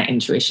 again, that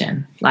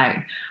intuition.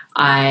 But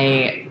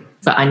I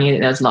knew that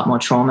there was a lot more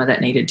trauma that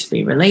needed to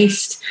be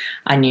released.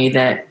 I knew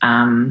that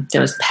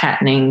there was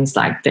patternings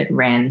that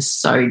ran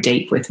so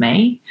deep with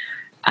me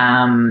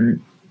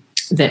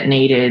that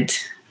needed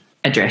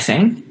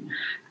addressing.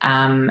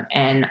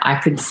 And I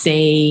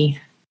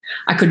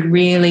could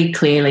really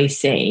clearly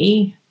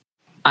see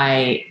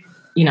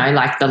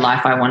the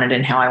life I wanted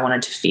and how I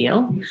wanted to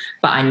feel.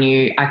 But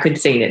I could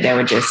see that there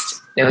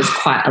was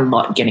quite a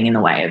lot getting in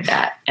the way of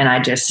that. And I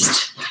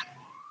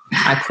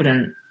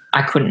couldn't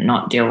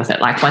not deal with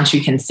it. Once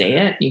you can see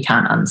it, you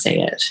can't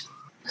unsee it.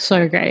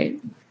 So great.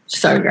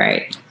 So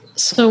great.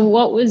 So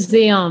what was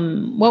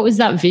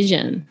that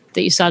vision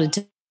that you started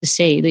to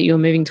see that you were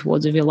moving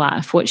towards of your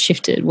life? What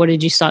shifted? What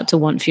did you start to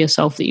want for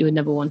yourself that you had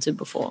never wanted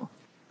before?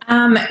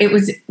 It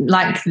was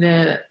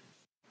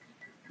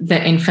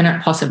the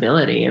infinite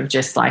possibility of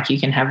just you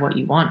can have what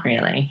you want,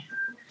 really.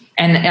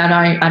 And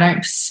I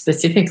don't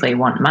specifically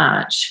want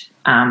much,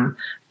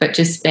 but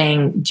just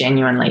being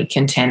genuinely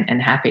content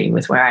and happy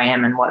with where I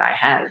am and what I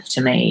have,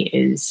 to me,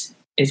 is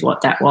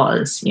what that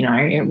was.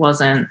 It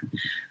wasn't,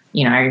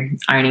 owning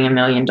 $1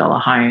 million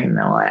home,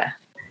 or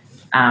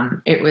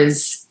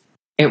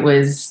it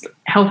was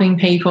helping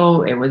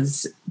people. It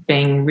was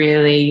being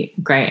really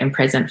great and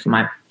present for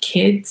my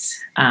kids,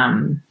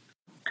 and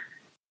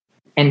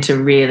to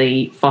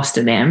really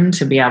foster them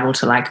to be able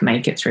to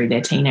make it through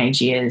their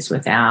teenage years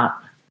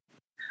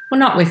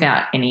not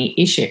without any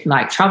issue,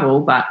 trouble,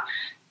 but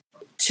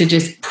to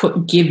just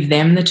give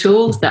them the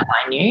tools that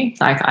I knew.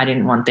 I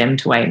didn't want them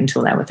to wait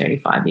until they were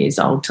 35 years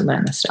old to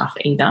learn the stuff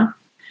either.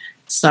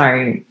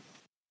 So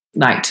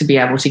to be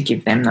able to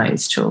give them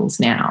those tools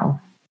now,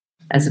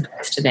 as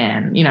opposed to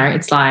them,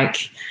 it's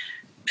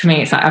for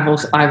me, it's I've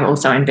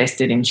also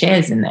invested in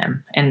shares in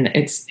them, and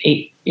it's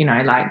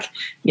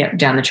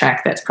down the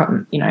track that's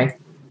probably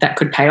that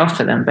could pay off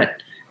for them,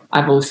 but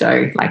I've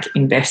also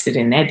invested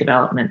in their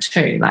development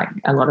too.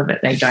 A lot of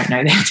it they don't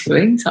know they're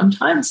doing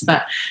sometimes,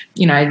 but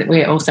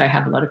we also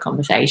have a lot of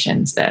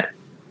conversations that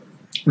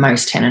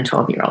most 10 and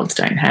 12-year-olds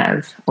don't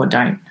have or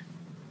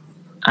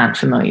aren't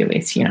familiar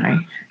with.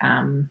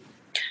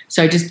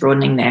 So just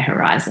broadening their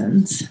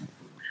horizons.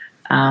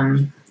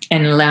 And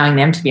allowing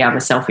them to be able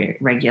to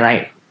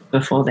self-regulate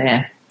before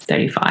they're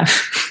 35.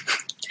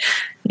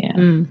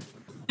 Yeah.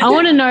 I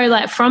want to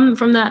know, from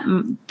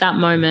that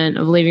moment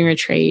of leaving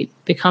retreat,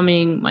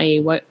 becoming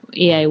my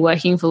EA,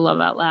 working for Love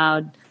Out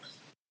Loud,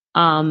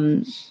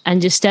 and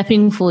just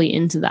stepping fully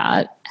into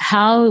that,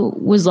 how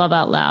was Love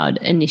Out Loud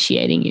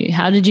initiating you?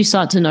 How did you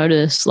start to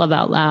notice Love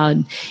Out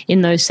Loud in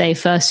those, say,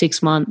 first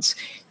 6 months,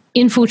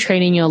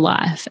 infiltrating your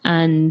life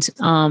and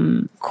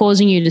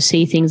causing you to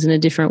see things in a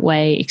different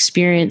way,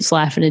 experience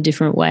life in a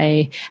different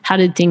way? How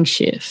did things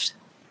shift?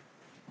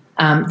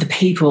 The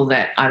people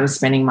that I was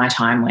spending my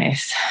time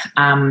with,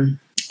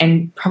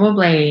 and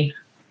probably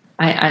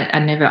I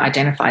never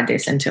identified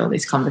this until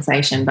this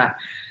conversation, but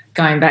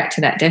going back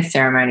to that death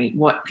ceremony,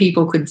 what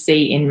people could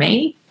see in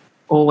me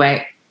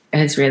always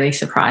has really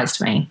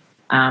surprised me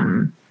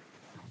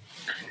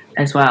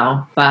as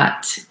well.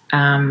 But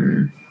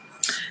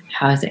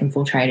how is it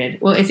infiltrated?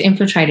 Well, it's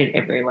infiltrated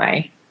every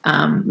way.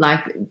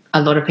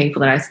 A lot of people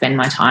that I spend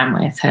my time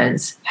with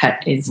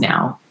is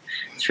now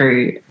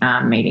through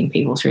meeting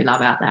people through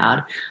Love Out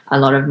Loud. A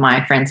lot of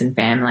my friends and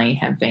family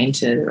have been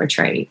to the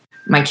retreat.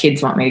 My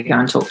kids want me to go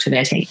and talk to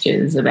their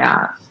teachers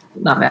about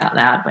Love Out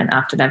Loud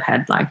after they've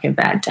had a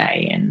bad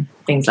day and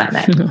things like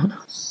that.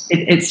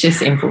 It's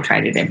just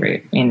infiltrated a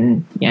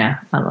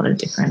lot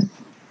of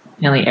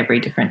nearly every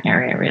different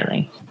area,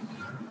 really.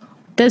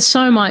 There's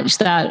so much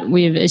that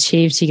we've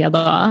achieved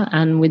together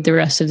and with the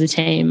rest of the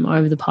team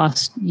over the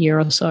past year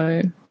or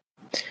so.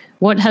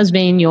 What has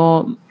been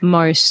your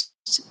most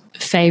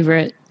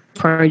favorite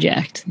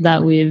project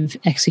that we've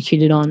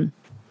executed on?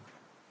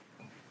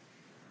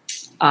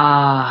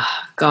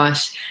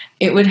 Gosh,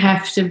 it would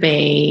have to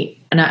be,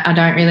 and I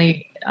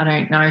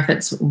don't know if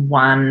it's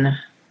one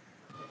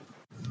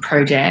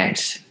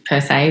project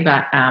per se,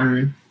 but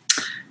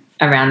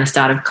around the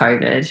start of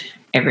COVID,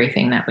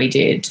 everything that we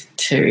did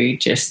to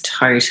just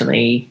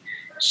totally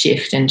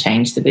shift and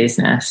change the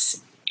business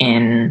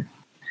in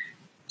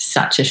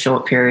such a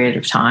short period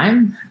of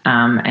time,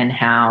 and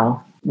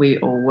how we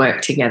all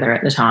worked together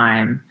at the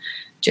time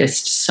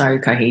just so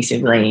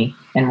cohesively,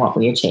 and what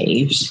we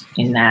achieved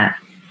in that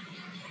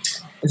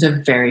was a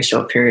very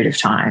short period of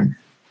time.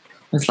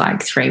 It was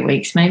 3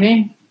 weeks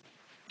maybe.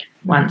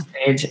 Once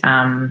we'd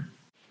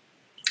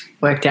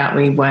worked out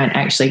we weren't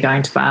actually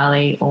going to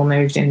Bali, all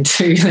moved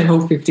into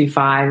level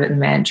 55 at the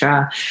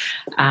Mantra,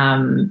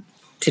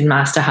 did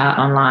Master Heart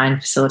online,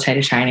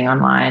 facilitator training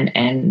online,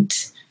 and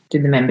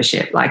did the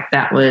membership. Like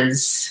it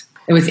was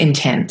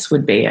intense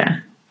would be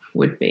a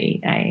word.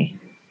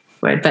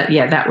 But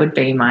yeah, that would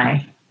be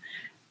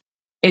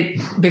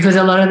because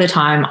a lot of the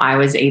time I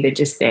was either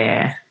just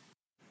there,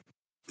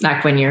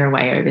 like when you're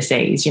away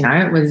overseas,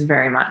 it was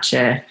very much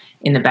in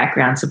the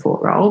background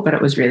support role, but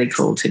it was really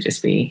cool to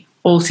just be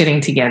all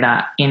sitting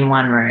together in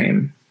one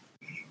room,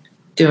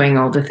 doing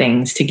all the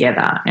things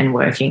together and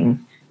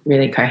working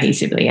really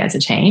cohesively as a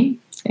team,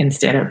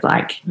 instead of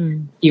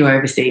you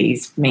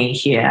overseas, me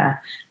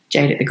here,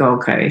 Jade at the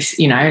Gold Coast,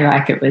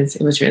 like it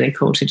was really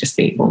cool to just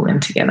be all in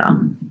together.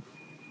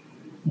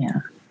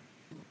 Yeah.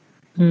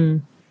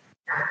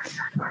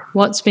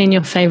 What's been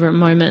your favorite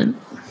moment?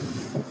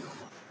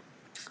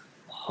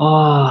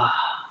 Oh,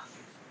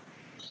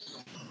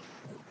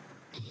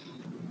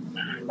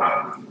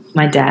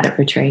 my dad at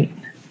retreat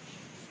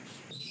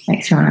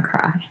makes me want to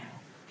cry.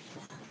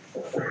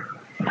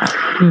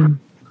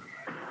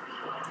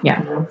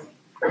 Yeah,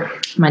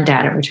 my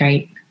dad at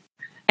retreat,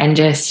 and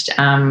just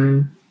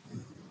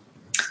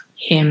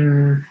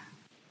him,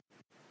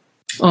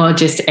 or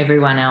just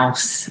everyone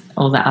else,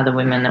 all the other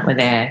women that were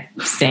there,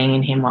 seeing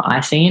in him what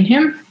I see in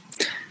him,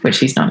 which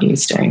he's not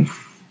used to.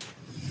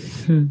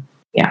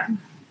 Yeah,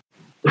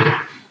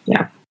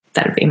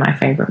 that'd be my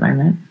favourite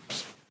moment.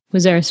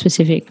 Was there a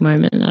specific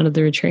moment out of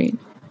the retreat?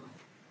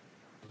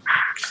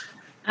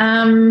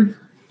 No,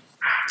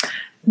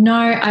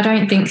 I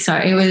don't think so.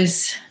 It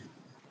was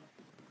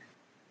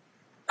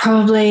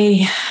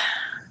probably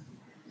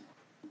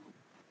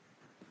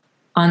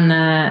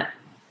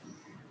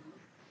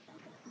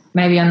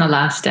maybe on the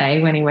last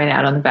day when he went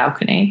out on the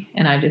balcony,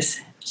 and I just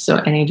saw,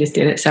 and he just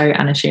did it so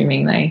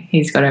unassumingly.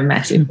 He's got a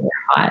massive fear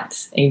of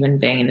heights. Even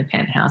being in the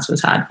penthouse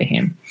was hard for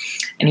him,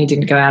 and he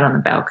didn't go out on the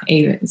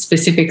balcony. He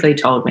specifically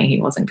told me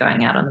he wasn't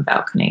going out on the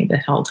balcony the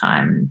whole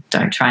time.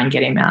 Don't try and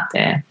get him out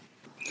there.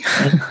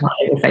 He's not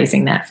ever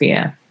facing that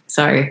fear.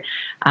 So,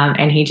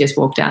 and he just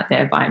walked out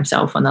there by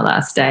himself on the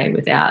last day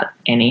without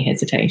any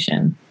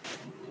hesitation.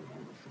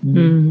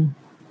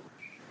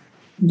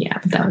 Yeah,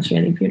 that was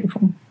really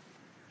beautiful.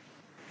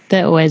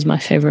 They're always my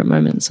favourite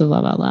moments of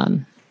Love Out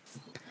Loud.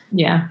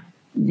 Yeah.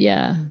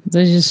 Yeah,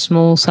 those are just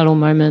small, subtle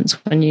moments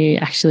when you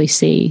actually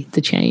see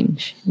the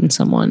change in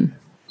someone.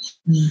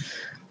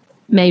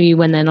 Maybe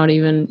when they're not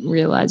even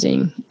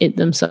realising it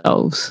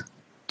themselves,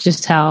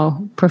 just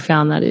how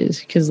profound that is,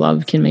 because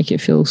love can make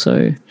it feel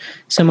so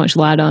much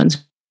lighter and so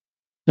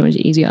much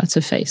easier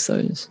to face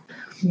those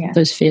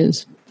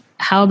fears.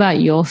 How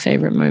about your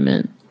favourite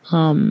moment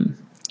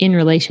in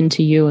relation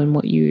to you and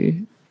what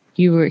you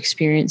were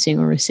experiencing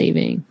or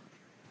receiving?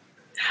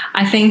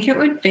 I think it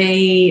would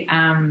be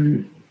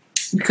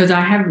because I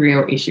have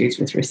real issues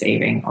with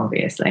receiving,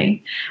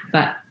 obviously,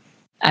 but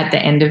at the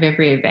end of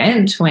every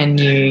event, when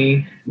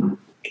you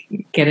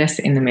get us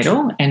in the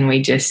middle and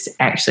we're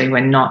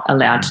not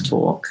allowed to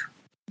talk.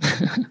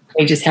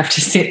 We just have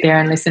to sit there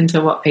and listen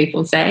to what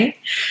people say.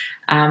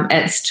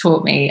 It's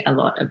taught me a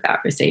lot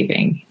about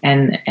receiving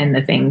and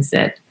the things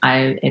that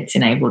it's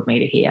enabled me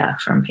to hear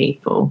from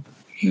people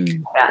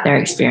about their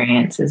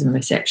experiences and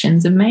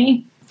perceptions of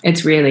me.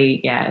 It's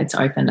really, it's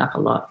opened up a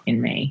lot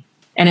in me.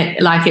 And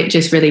it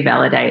just really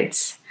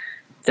validates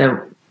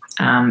the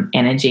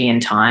energy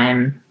and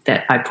time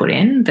that I put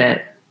in,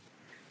 that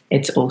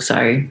it's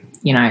also,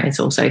 it's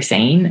also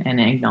seen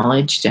and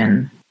acknowledged,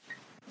 and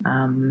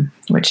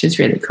which is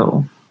really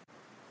cool.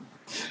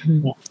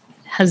 Yeah.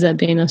 Has that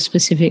been a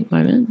specific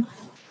moment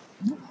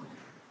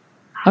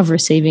of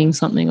receiving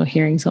something or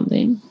hearing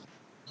something?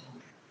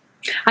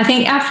 I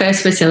think our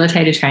first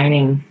facilitator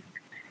training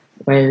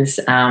was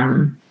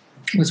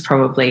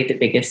probably the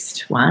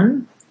biggest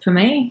one for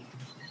me.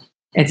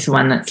 It's the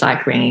one that's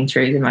ringing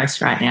through the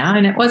most right now.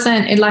 And it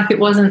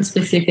wasn't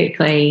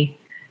specifically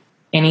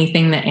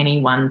anything that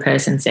any one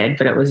person said,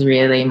 but it was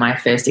really my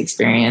first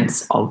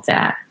experience of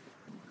that.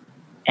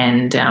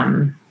 And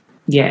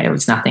it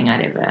was nothing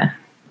I'd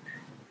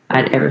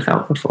ever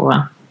felt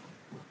before.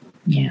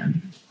 Yeah.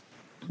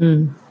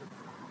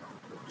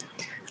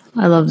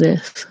 I love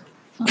this.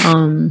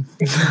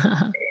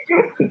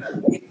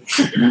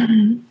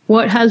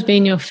 What has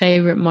been your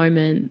favorite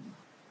moment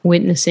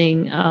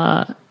witnessing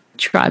a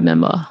tribe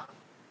member?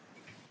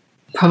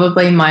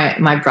 Probably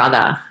my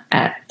brother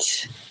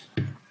at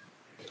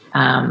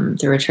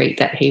the retreat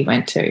that he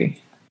went to,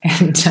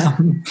 and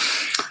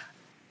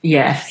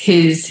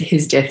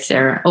his death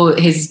ceremony, or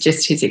his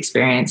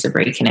experience of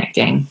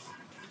reconnecting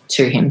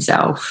to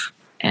himself,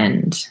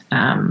 and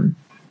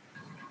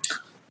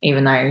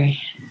even though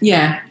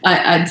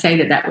I'd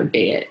say that would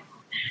be it.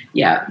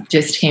 Yeah,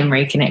 just him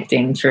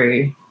reconnecting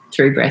through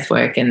breath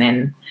work, and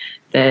then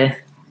the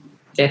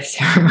death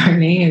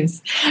ceremony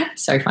is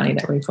so funny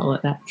that we call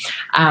it that.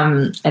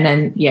 And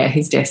then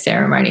his death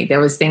ceremony,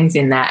 there was things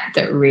in that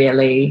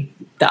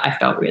I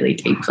felt really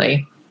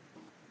deeply,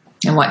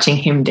 and watching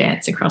him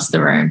dance across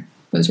the room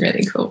was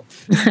really cool.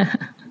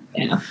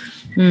 Yeah.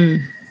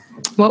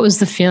 What was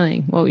the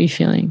feeling? What were you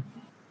feeling?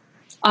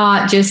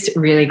 Just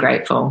really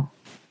grateful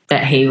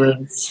that he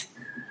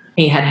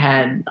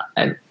had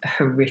a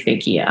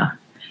horrific year.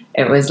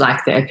 It was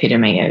like the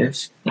epitome of,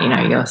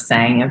 your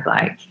saying of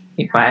like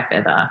hit by a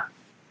feather,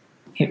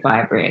 hit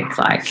by a brick.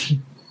 Like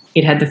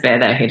he'd had the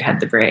feather, he'd had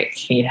the brick,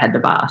 he'd had the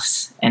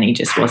bus, and he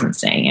just wasn't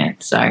seeing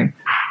it. So,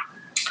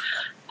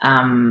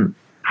 and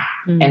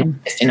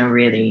just in a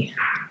really,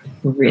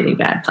 really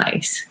bad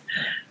place.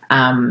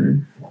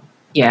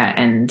 Yeah,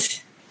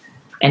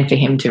 and for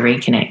him to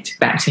reconnect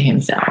back to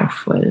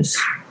himself was,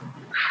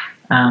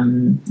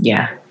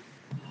 that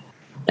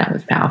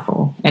was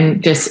powerful.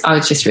 And I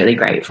was just really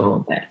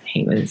grateful that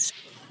he was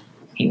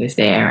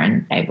there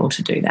and able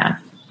to do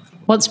that.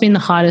 What's been the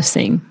hardest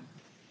thing?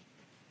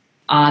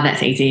 Oh,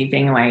 that's easy,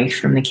 being away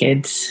from the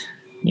kids.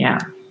 Yeah.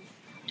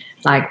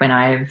 Like when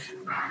I've,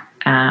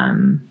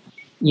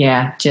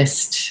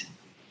 just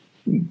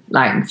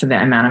like for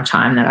the amount of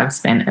time that I've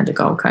spent at the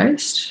Gold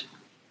Coast,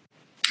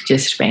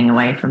 just being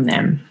away from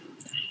them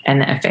and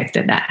the effect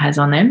that has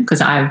on them. Because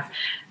I'm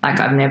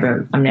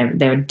never,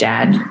 their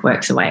dad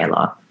works away a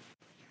lot.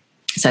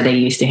 So they're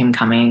used to him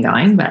coming and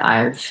going, but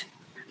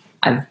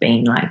I've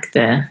been like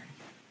the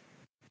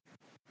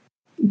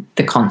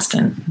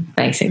constant,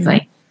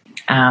 basically.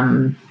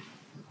 And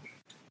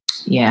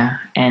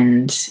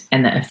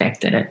the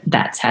effect that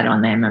that's had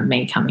on them of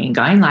me coming and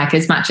going. Like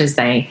as much as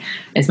they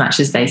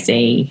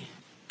see,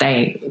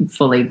 they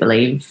fully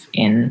believe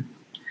in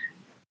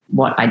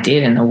what I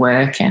did and the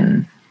work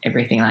and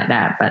everything like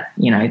that. But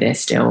they're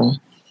still,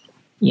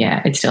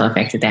 it still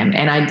affected them.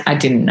 And I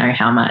didn't know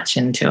how much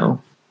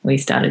until we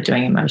started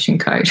doing emotion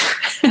code.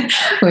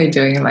 We're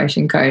doing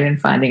emotion code and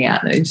finding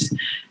out those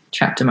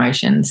trapped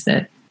emotions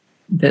that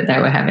they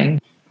were having.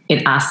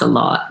 It asks a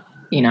lot,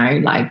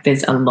 like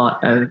there's a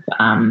lot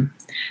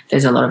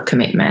of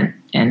commitment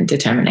and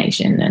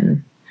determination,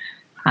 and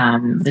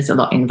there's a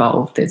lot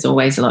involved. There's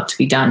always a lot to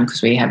be done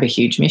because we have a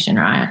huge mission,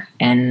 right?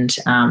 And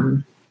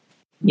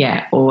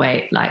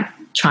always like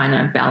trying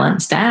to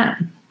balance that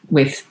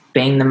with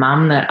being the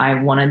mum that I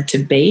wanted to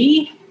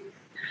be,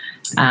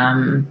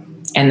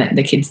 and that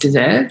the kids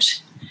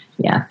deserved.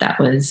 Yeah, that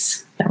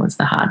was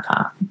the hard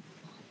part.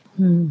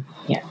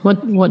 Yeah.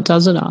 What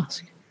does it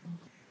ask?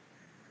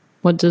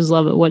 What does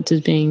love it? What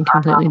does being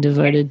completely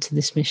devoted to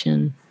this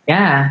mission?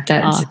 Yeah,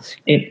 that's ask?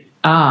 It.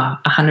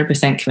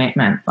 100%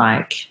 commitment.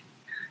 Like,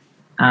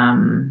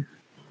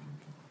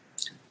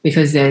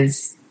 because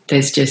there's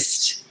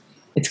just,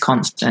 it's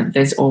constant.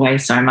 There's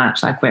always so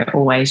much. Like we're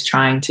always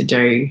trying to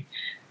do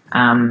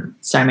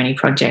so many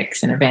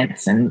projects and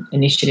events and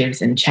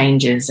initiatives and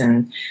changes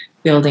and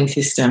building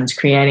systems,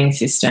 creating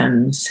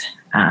systems.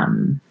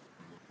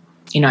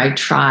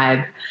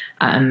 Tribe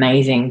are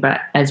amazing,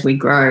 but as we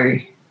grow,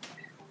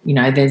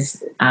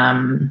 there's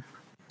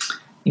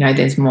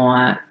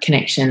more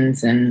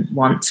connections and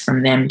wants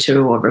from them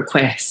too, or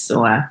requests,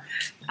 or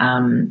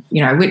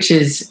which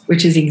is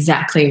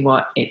exactly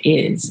what it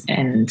is,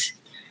 and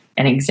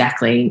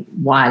exactly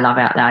why Love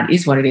Out Loud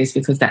is what it is,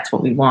 because that's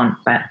what we want.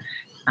 But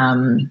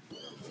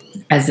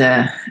as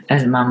a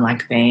mum,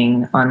 like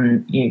being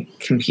on your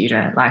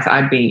computer, like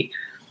I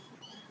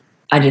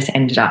just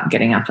ended up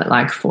getting up at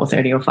like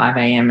 4:30 or 5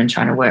 a.m. and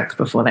trying to work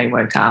before they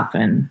woke up.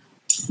 And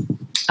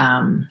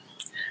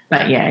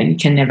but yeah, you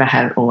can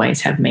never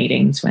always have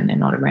meetings when they're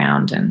not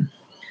around. And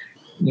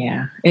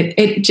yeah,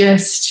 it's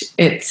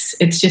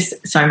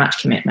just so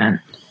much commitment,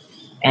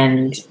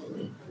 and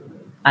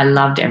I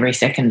loved every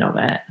second of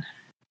it.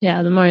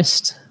 Yeah, the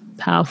most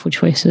powerful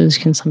choices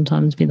can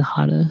sometimes be the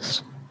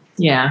hardest.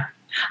 Yeah.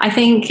 I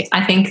think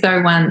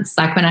though, once,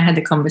 like when I had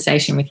the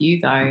conversation with you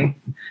though,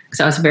 because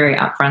I was very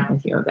upfront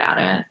with you about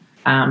it,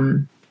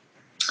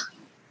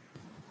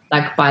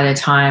 like by the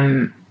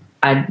time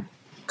I'd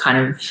kind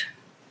of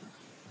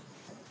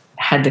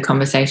had the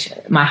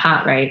conversation, my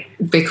heart rate,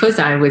 because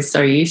I was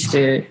so used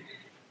to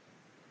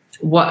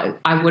what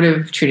I would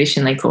have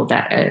traditionally called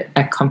that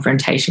a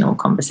confrontational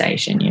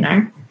conversation,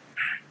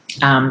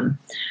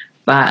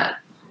 but,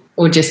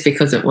 or just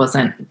because it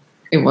wasn't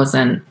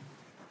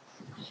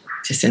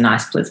just a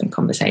nice, pleasant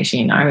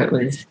conversation, it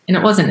was, and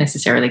it wasn't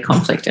necessarily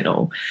conflict at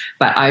all,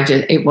 but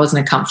it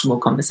wasn't a comfortable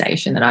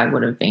conversation that I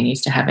would have been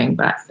used to having.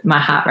 But my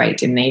heart rate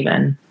didn't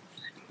even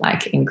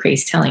like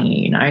increase telling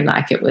you,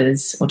 like it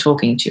was, or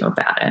talking to you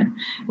about it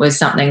was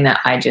something that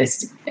I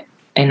just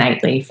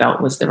innately felt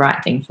was the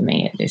right thing for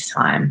me at this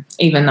time,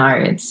 even though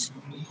it's,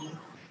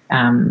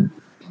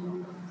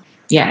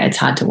 it's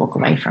hard to walk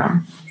away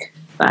from.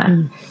 But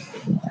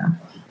yeah.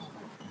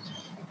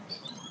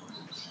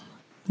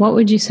 What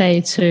would you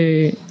say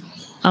to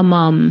a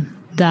mum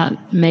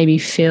that maybe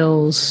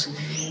feels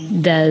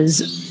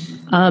there's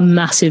a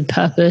massive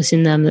purpose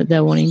in them that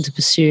they're wanting to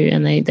pursue,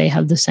 and they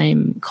have the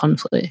same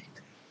conflict?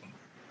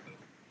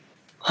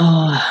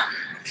 Oh,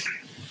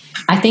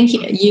 I think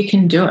you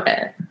can do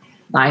it.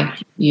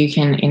 Like you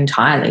can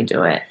entirely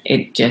do it.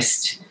 It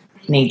just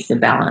needs the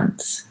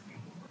balance.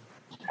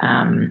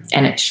 And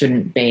it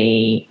shouldn't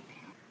be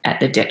at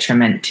the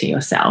detriment to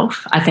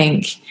yourself. I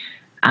think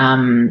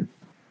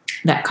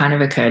that kind of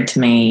occurred to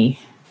me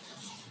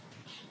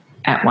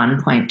at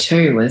one point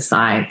too was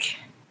like,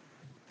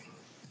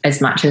 as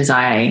much as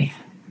I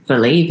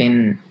believe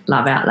in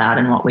Love Out Loud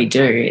and what we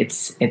do,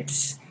 it's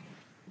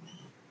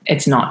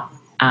not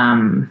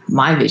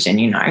my vision,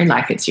 you know,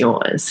 like it's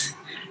yours.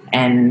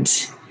 And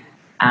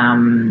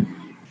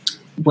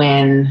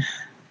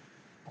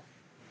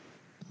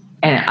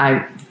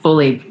I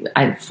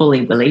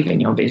fully believe in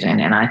your vision,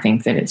 and I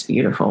think that it's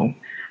beautiful.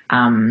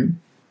 And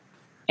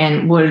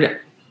would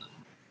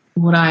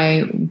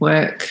I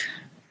work?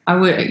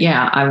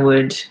 I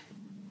would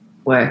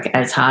work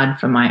as hard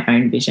for my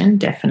own vision,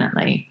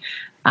 definitely.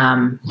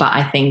 But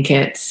I think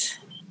it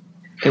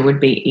would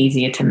be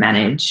easier to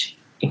manage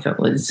if it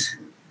was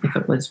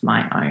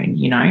my own,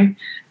 you know,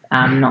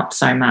 not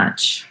so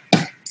much.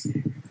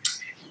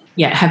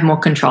 Yeah, have more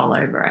control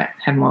over it.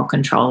 Have more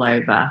control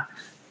over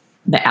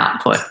the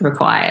output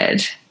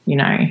required, you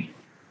know.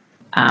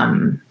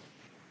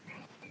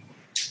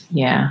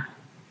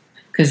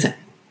 Because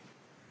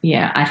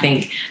I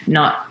think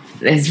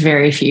there's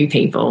very few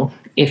people,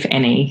 if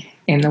any,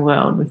 in the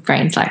world with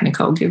brains like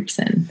Nicole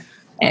Gibson,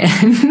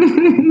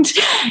 and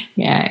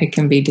it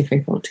can be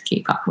difficult to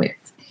keep up with.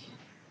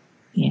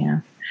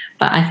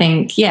 But I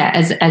think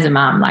as a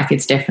mum, like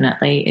it's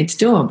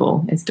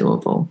doable. It's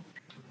doable.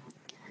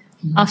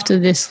 After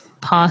this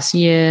past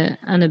year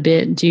and a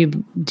bit,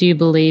 do you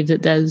believe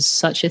that there's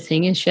such a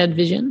thing as shared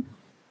vision?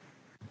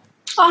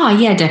 Oh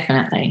yeah,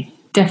 definitely.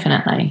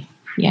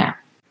 Yeah,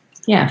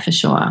 for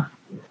sure.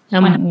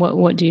 And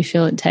what do you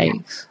feel it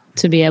takes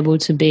to be able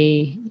to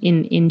be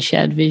in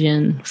shared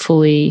vision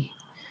fully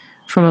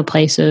from a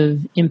place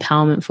of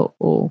empowerment for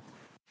all?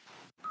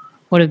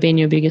 What have been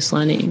your biggest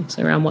learnings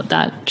around what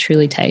that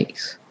truly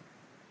takes?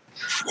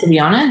 To be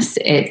honest,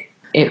 it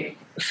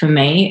for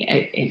me,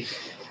 it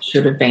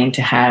should have been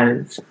to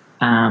have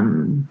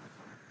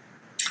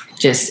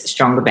just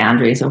stronger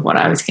boundaries of what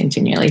I was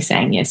continually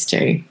saying yes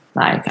to.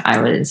 Like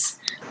I was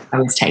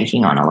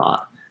taking on a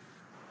lot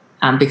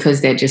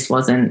because there just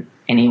wasn't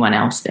anyone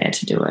else there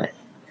to do it,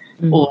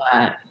 or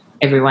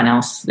everyone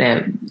else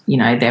their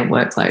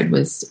workload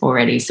was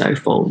already so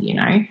full, you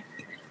know.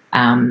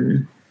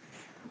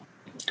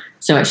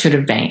 So it should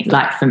have been,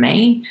 like, for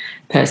me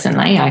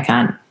personally, I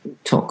can't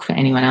talk for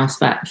anyone else,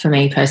 but for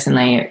me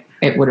personally,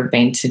 it would have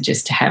been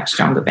to have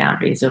stronger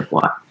boundaries of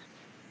what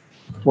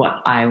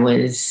I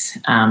was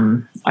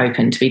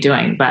open to be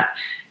doing. But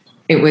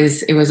it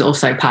was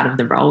also part of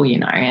the role, you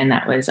know, and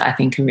that was, I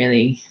think, a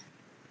really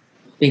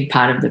big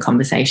part of the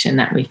conversation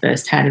that we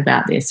first had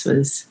about this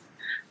was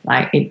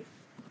like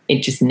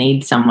it just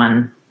needs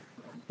someone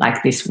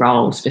like this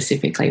role,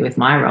 specifically with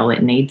my role,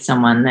 it needs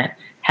someone that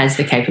has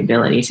the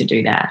capability to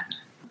do that,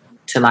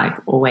 to like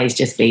always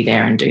just be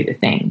there and do the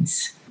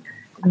things.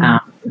 And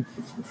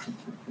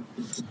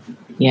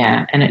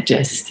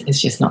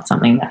it's just not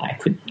something that I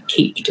could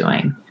keep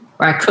doing.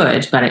 Or I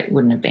could, but it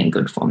wouldn't have been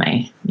good for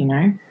me, you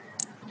know?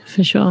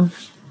 For sure.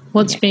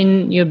 What's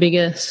been your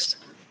biggest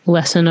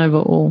lesson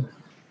overall?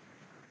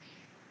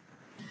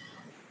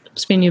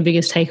 What's been your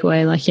biggest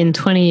takeaway? Like in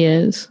 20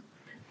 years,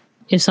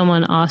 if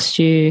someone asked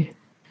you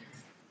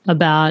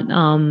about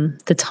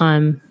the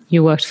time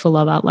you worked for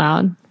Love Out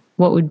Loud,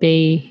 what would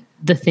be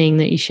the thing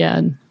that you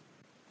shared?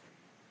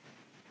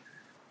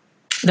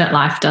 That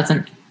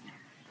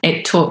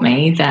it taught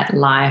me that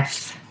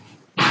life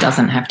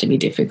doesn't have to be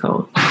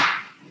difficult.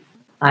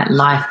 Like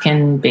life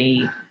can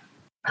be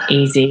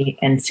easy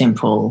and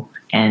simple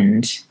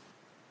and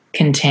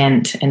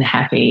content and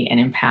happy and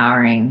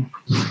empowering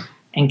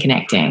and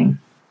connecting.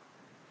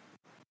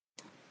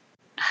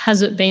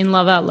 Has it been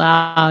Love Out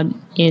Loud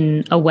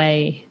in a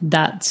way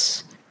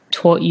that's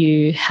taught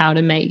you how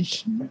to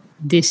make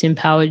this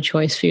empowered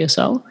choice for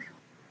yourself?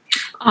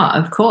 Oh,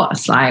 of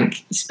course.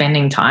 Like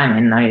spending time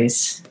in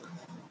those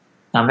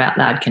Love Out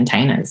Loud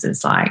containers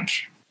is like,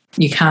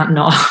 you can't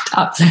not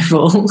up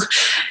level.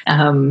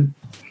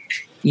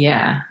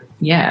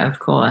 Of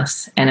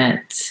course.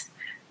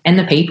 And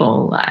the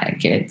people,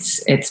 like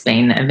it's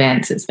been the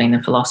events, it's been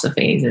the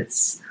philosophies,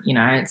 it's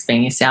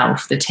been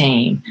yourself, the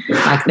team,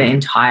 like the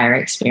entire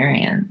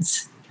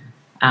experience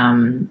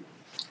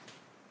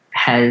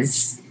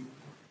has,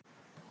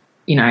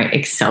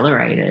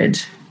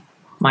 accelerated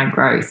my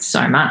growth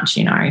so much,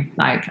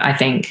 like I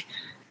think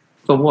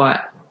for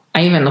what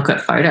I even look at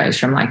photos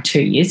from like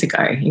 2 years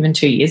ago, even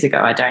 2 years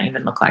ago, I don't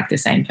even look like the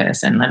same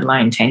person, let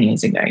alone 10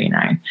 years ago,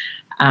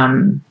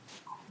 like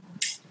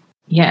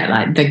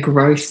the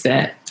growth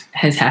that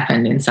has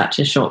happened in such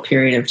a short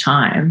period of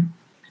time.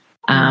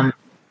 Whether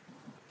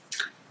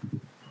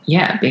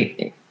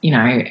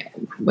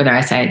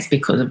I say it's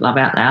because of Love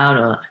Out Loud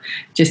or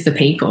just the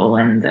people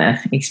and the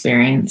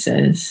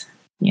experiences.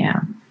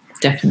 Yeah,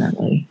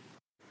 definitely.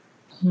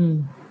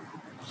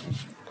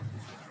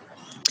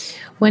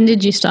 When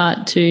did you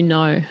start to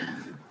know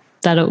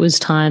that it was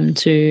time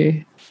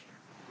to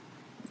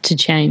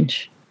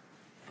change?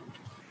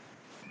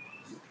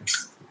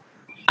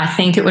 I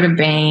think it would have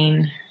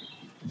been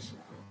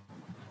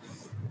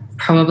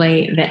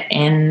probably the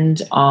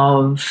end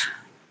of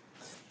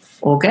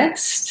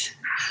August.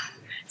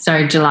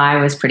 So July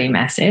was pretty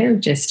massive,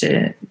 just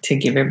to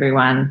give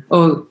everyone.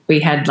 Or we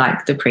had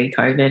like the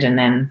pre-COVID and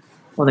then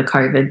all the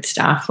COVID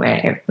stuff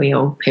where we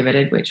all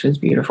pivoted, which was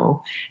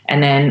beautiful.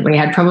 And then we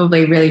had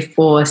probably really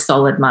 4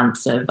 solid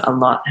months of a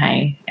lot,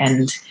 hey.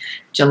 And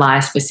July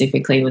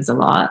specifically was a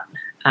lot,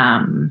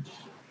 and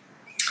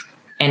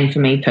for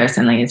me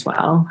personally as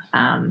well.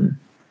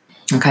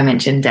 Like I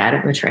mentioned, Dad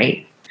at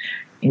retreat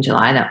in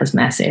July, that was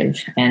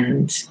massive,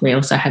 and we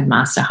also had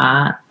Master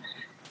Heart,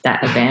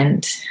 that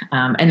event,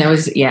 and it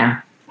was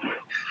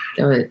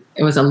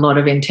a lot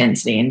of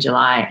intensity in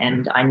July,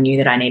 and I knew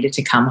that I needed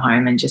to come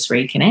home and just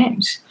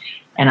reconnect,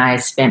 and I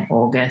spent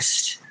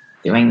August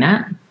doing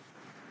that,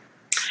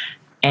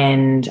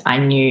 and I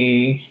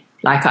knew,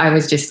 like, I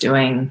was just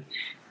doing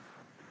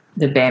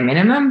the bare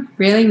minimum,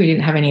 really. We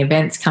didn't have any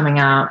events coming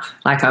up.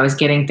 Like, I was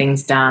getting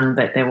things done,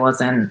 but there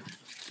wasn't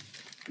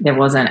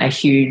a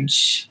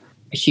huge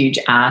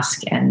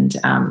ask and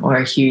or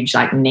a huge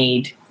like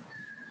need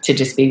to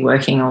just be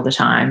working all the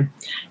time.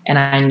 And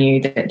I knew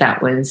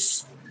that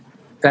was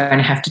going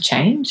to have to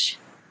change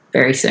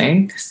very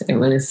soon, because it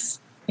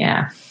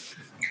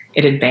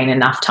had been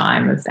enough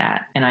time of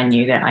that, and I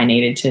knew that I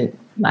needed to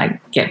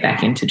like get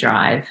back into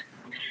drive,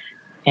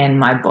 and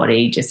my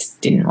body just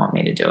didn't want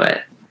me to do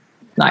it.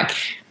 Like,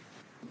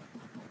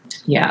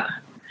 yeah,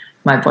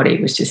 my body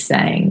was just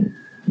saying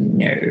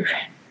no.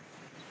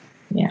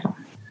 Yeah.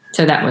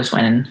 So that was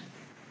when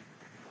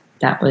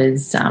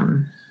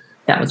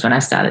I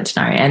started to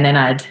know. And then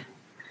I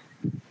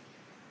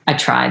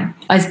tried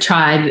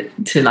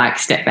to like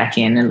step back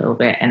in a little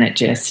bit, and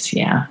it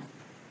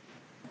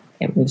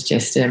was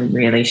just a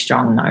really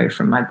strong no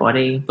from my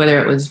body.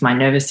 Whether it was my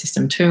nervous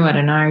system too, I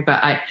don't know.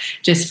 But I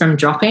just, from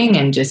dropping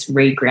and just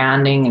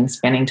regrounding and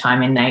spending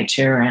time in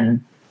nature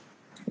and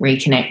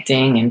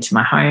reconnecting into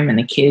my home and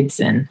the kids,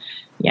 and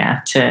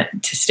to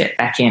step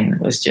back in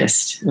was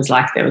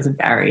like there was a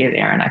barrier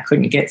there, and I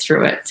couldn't get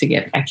through it to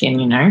get back in,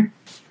 you know.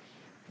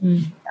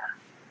 Mm.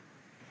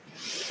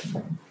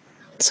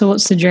 So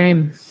what's the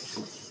dream?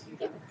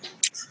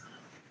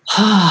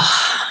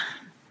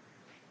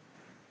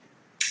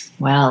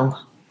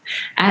 Well,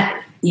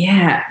 at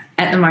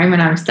the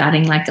moment I'm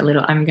starting like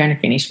I'm going to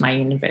finish my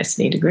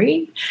university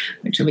degree,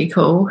 which will be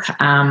cool.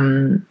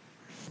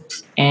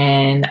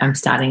 And I'm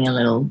starting a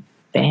little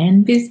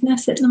van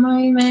business at the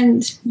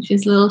moment, which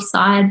is a little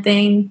side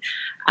thing,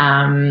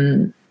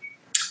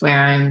 where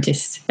I'm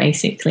just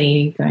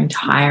basically going to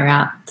hire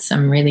out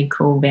some really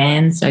cool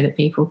vans so that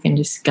people can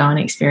just go and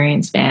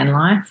experience van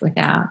life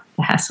without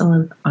the hassle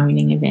of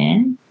owning a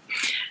van.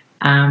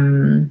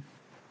 I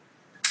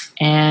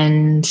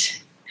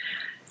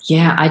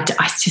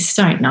just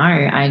don't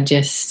know. I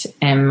just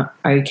am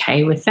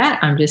okay with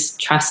that. I'm just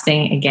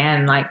trusting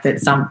again, like,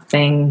 that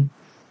something,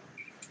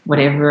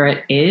 whatever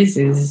it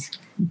is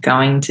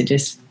going to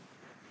just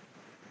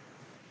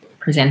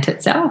present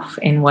itself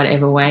in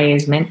whatever way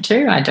is meant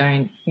to.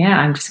 I'm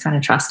just kind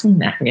of trusting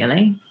that,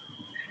 really.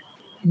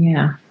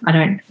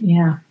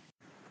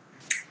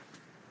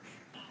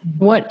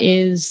 What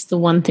is the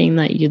one thing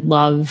that you'd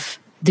love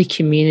the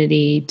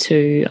community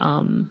to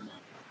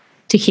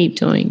keep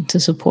doing to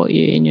support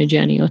you in your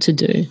journey, or to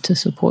do to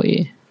support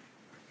you?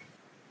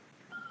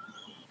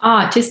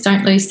 Oh, just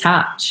don't lose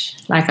touch.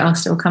 Like, I'll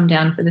still come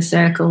down for the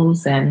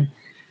circles, and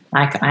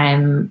like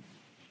don't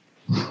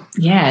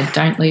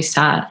lose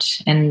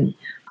touch. And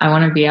I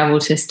want to be able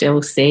to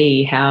still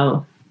see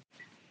how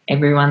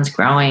everyone's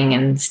growing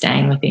and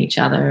staying with each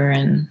other,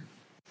 and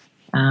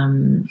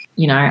I'm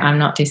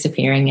not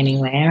disappearing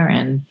anywhere,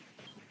 and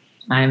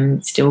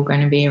I'm still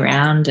going to be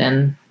around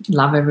and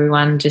love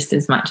everyone just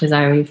as much as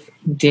I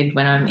did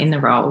when I'm in the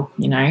role,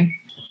 you know.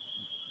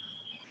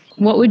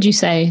 What would you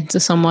say to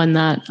someone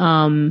that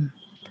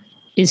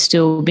is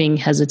still being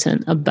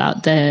hesitant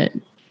about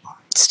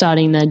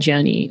starting their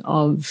journey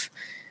of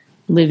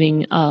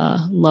living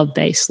a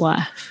love-based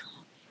life?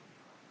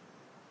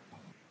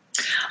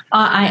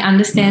 I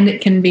understand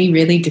it can be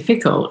really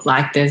difficult.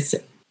 Like, there's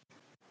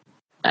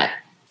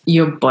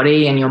your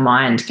body and your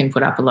mind can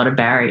put up a lot of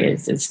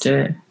barriers as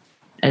to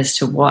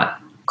what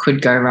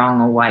could go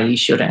wrong or why you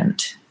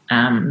shouldn't.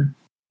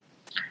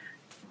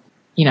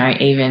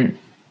 Even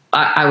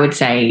I would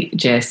say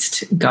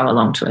just go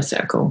along to a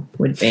circle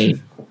would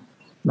be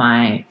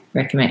my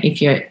recommend.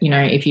 If you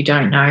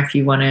don't know if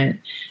you want to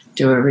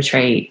do a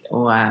retreat,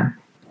 or I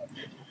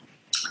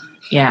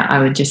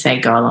would just say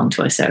go along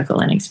to a circle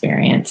and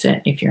experience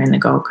it if you're in the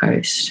Gold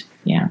Coast.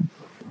 Yeah.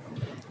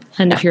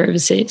 And if you're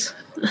overseas?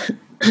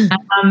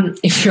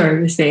 If you're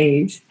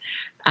overseas.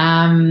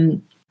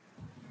 Jump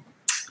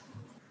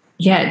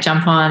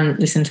on,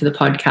 listen to the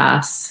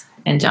podcasts,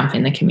 and jump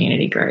in the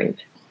community group.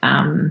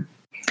 And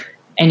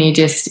you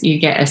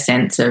get a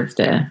sense of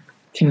the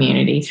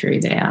community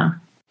through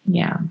there.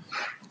 Yeah.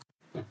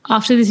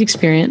 After this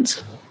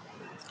experience,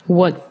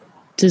 what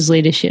does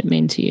leadership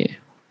mean to you?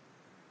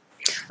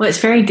 Well, it's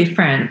very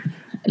different.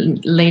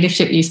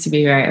 Leadership used to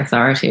be very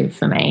authoritative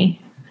for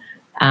me.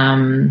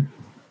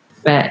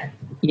 But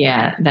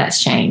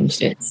that's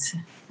changed. It's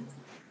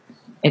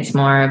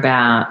more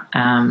about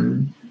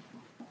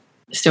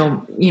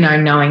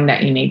knowing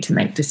that you need to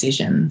make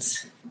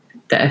decisions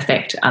that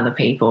affect other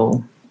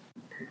people,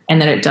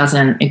 and that it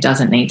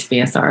doesn't need to be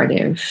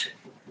authoritative.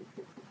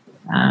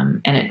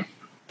 And it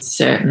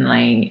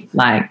certainly,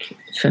 like,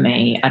 for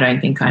me, I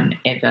don't think I'm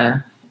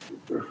ever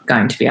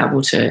going to be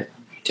able to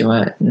do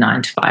a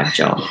 9-to-5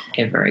 job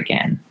ever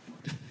again.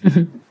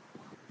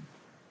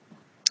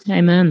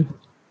 Amen.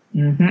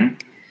 Mm-hmm.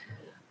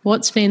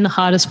 What's been the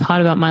hardest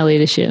part about my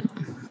leadership?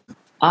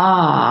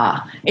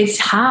 It's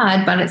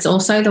hard, but it's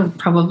also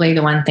probably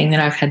the one thing that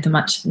I've had the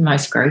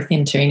most growth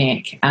into,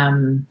 Nick,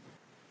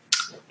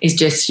 is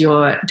just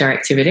your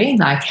directivity,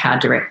 like how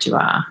direct you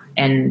are.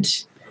 And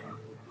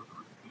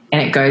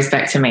it goes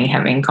back to me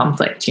having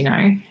conflict,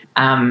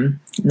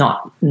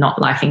 not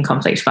liking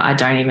conflict, but I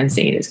don't even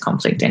see it as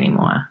conflict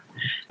anymore.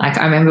 Like,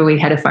 I remember we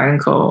had a phone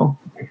call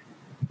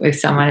with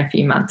someone a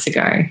few months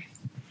ago,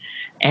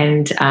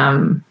 and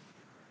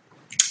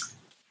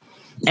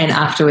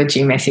afterwards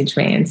you messaged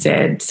me and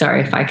said,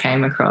 sorry if I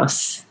came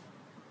across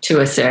too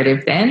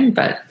assertive then,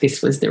 but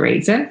this was the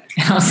reason.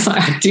 And I was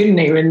like, I didn't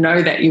even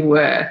know that you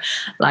were.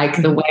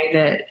 Like, the way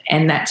that,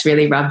 and that's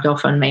really rubbed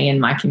off on me and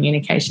my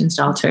communication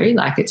style too.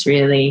 Like, it's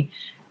really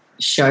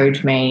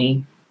showed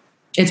me,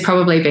 it's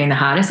probably been the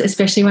hardest,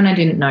 especially when I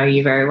didn't know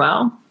you very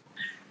well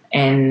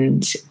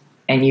and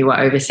you were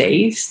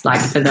overseas,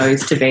 like, for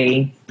those to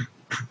be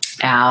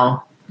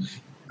our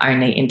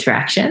only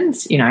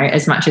interactions,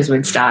 as much as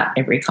we'd start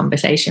every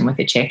conversation with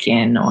a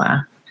check-in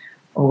or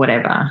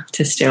whatever,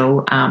 to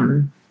still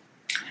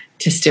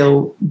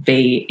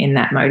be in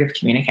that mode of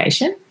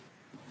communication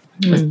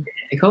was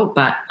difficult.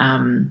 But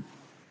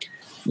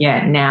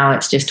now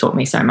it's just taught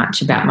me so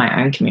much about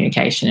my own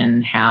communication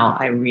and how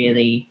I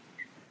really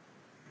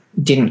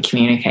didn't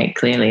communicate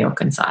clearly or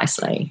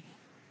concisely,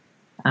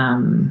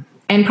 and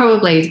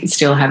probably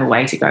still have a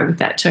way to go with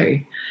that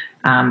too.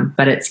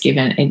 But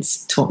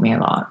it's taught me a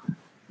lot.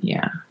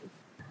 Yeah.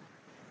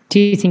 Do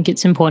you think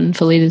it's important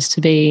for leaders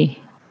to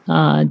be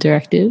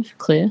directive,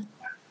 clear?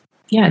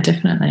 Yeah,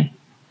 definitely.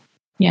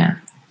 Yeah.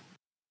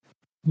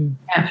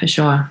 Yeah, for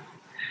sure.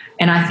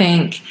 And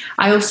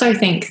I also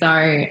think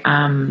though,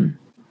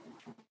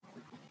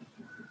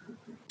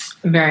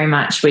 very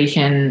much we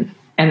can,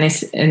 and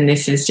this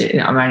is just,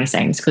 I'm only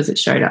saying this because it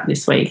showed up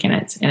this week, and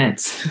it's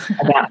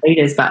about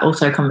leaders, but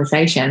also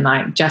conversation.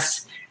 Like,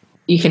 just,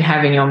 you can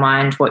have in your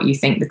mind what you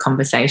think the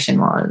conversation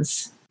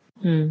was,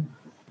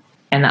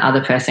 and the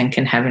other person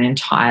can have an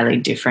entirely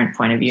different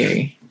point of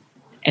view,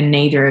 and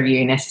neither of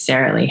you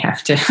necessarily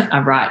have to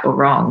are right or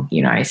wrong,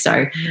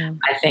 So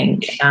I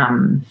think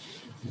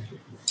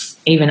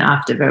even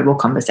after verbal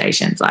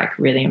conversations, like,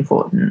 really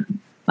important,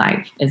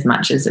 like, as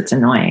much as it's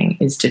annoying,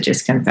 is to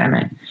just confirm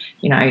it,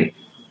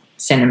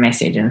 send a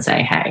message and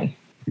say, hey,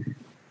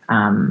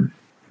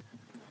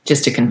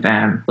 just to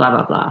confirm, blah,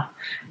 blah, blah,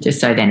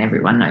 just so then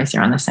everyone knows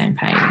they're on the same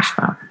page.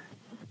 But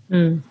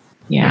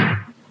yeah.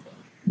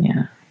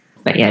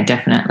 But yeah,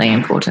 definitely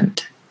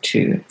important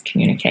to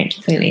communicate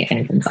clearly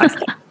and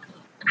concisely.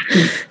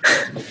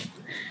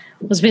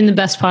 What's been the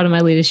best part of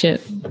my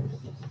leadership?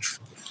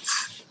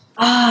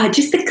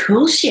 Just the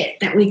cool shit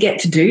that we get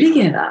to do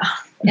together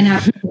and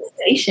have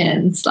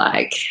conversations.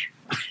 Like,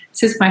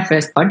 this is my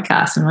first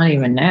podcast. I'm not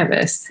even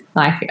nervous.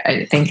 Like,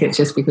 I think it's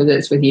just because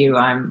it's with you,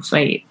 I'm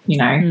sweet,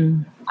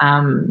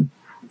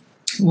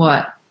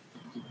 what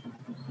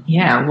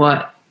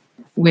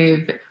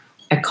we've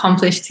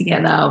accomplished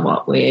together,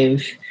 what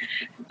we've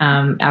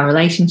our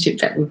relationship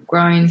that we've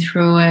grown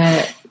through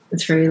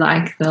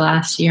like the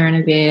last year and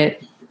a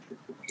bit.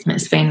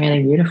 It's been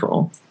really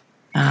beautiful.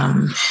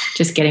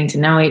 Just getting to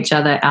know each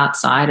other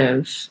outside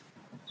of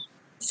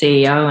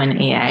CEO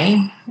and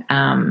EA,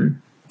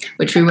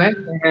 which we were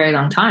for a very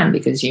long time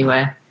because you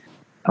were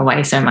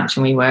away so much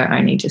and we were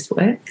only just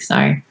work.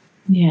 So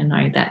yeah,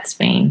 no, that's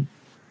been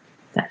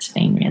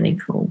really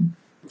cool.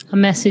 A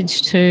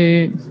message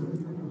to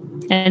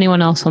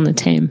anyone else on the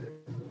team.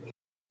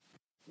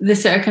 The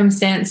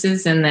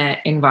circumstances and the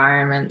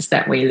environments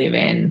that we live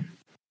in,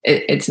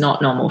 it's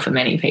not normal for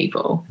many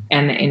people,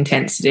 and the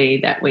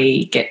intensity that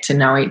we get to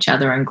know each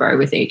other and grow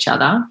with each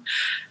other.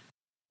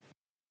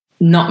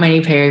 Not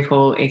many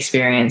people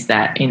experience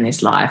that in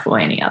this life or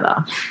any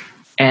other.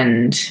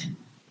 And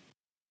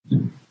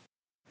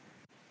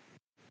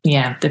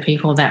yeah, the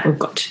people that we've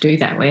got to do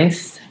that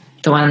with,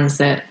 the ones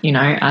that,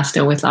 are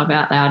still with Love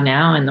Out Loud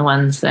now and the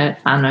ones that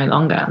are no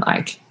longer,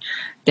 like,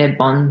 they're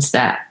bonds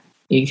that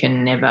they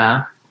can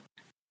never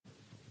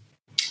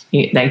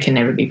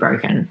be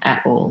broken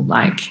at all.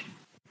 Like,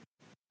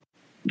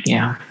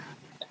 yeah,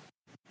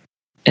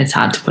 it's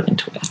hard to put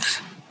into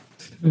words.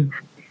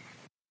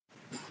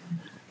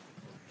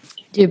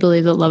 Do you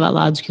believe that Love Out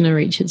Loud's going to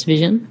reach its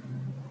vision?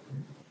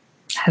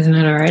 Hasn't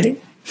it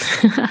already?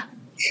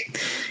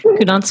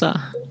 Good answer.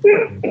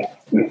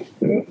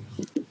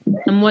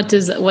 And what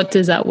does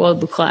that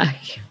world look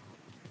like?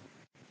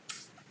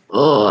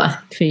 Oh,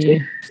 for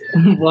you?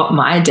 What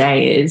my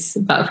day is,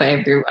 but for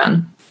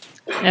everyone.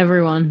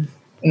 Everyone.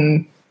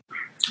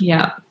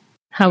 Yeah.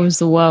 How is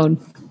the world?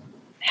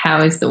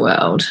 How is the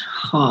world?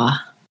 Oh.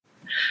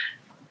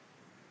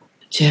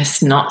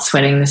 just not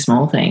sweating the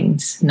small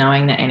things,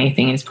 knowing that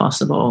anything is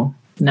possible,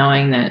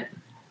 knowing that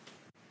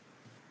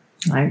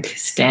like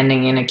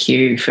standing in a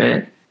queue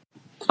for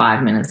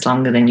 5 minutes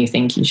longer than you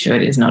think you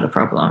should is not a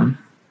problem.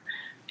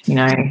 You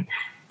know,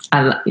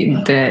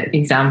 the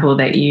example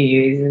that you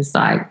use is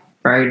like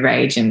road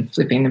rage and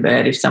flipping the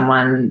bird. If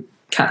someone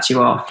cuts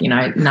you off, you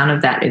know, none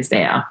of that is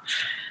there.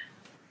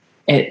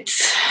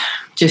 It's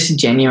just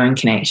genuine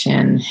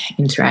connection,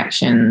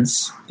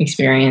 interactions,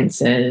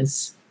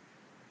 experiences,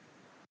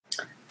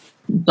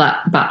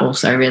 but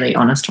also really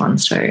honest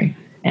ones too.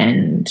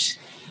 And,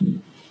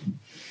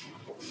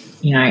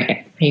 you know,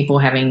 people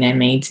having their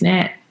needs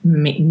met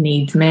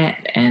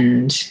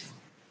and,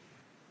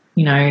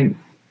 you know,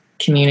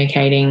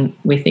 communicating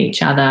with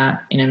each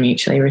other in a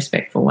mutually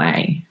respectful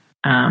way,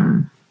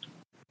 and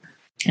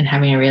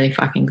having a really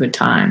fucking good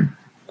time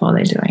while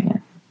they're doing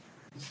it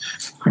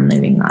and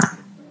living that.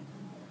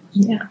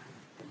 Yeah.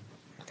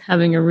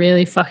 Having a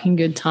really fucking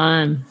good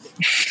time.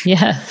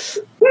 Yes.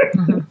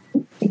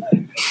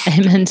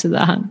 Amen to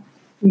that.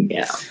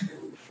 Yeah.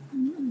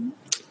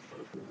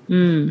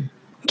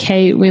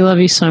 Kate, we love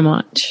you so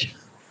much,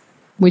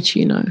 which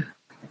you know.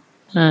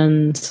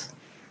 And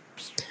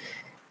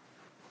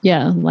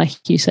yeah,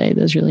 like you say,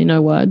 there's really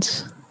no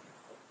words.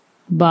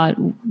 But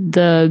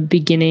the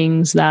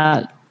beginnings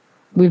that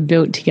we've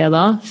built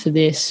together for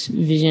this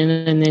vision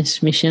and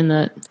this mission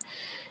that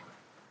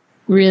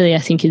really I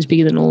think is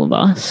bigger than all of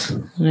us.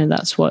 I know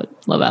that's what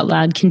Love Out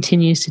Loud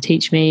continues to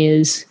teach me,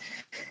 is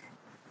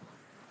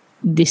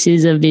this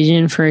is a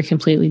vision for a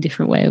completely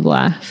different way of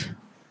life.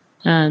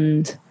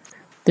 And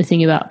the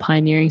thing about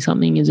pioneering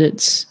something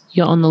is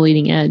you're on the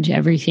leading edge.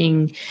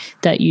 Everything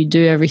that you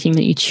do, everything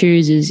that you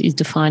choose is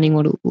defining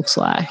what it looks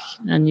like.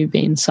 And you've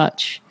been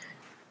such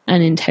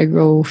an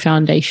integral,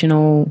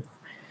 foundational,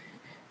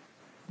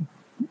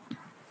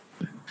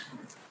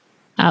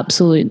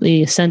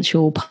 absolutely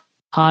essential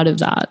part of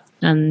that.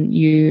 And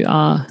you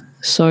are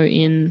so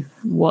in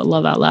what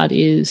Love Out Loud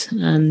is,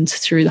 and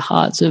through the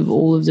hearts of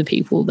all of the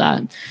people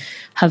that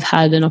have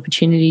had an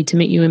opportunity to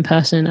meet you in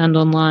person and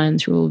online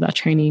through all of our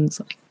trainings,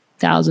 like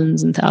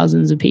thousands and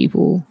thousands of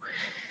people.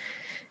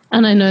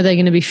 And I know they're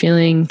going to be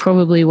feeling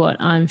probably what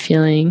I'm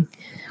feeling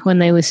when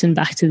they listen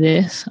back to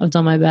this. I've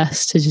done my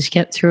best to just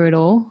get through it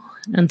all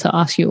and to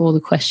ask you all the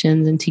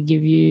questions and to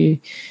give you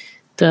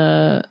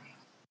the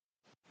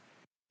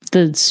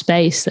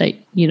space that,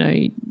 you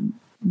know,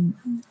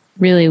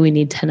 really we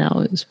need 10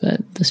 hours,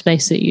 but the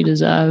space that you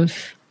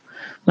deserve.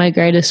 My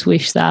greatest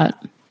wish that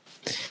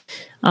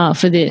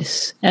for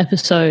this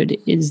episode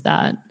is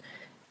that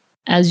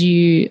as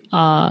you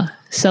are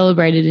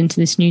celebrated into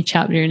this new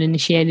chapter and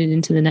initiated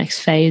into the next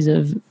phase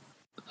of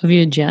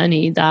your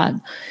journey, that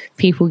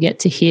people get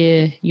to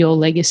hear your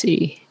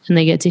legacy and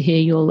they get to hear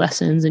your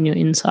lessons and your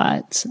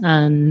insights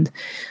and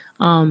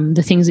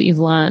the things that you've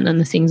learned and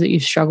the things that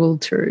you've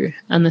struggled through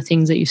and the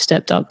things that you've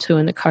stepped up to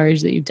and the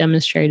courage that you've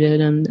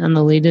demonstrated and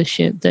the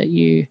leadership that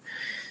you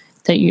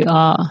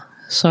are.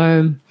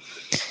 So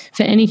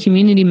for any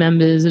community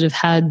members that have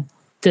had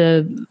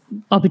the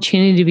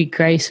opportunity to be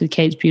graced with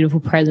Kate's beautiful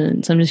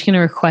presence, I'm just going to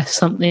request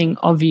something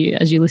of you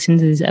as you listen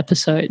to this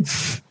episode.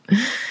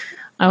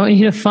 I want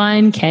you to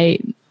find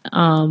Kate,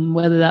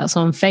 whether that's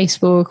on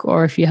Facebook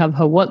or if you have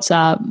her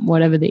WhatsApp,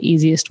 whatever the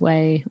easiest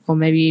way, or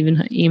maybe even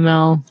her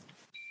email.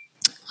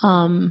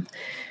 And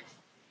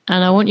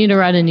I want you to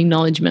write an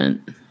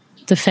acknowledgement,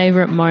 the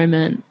favorite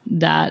moment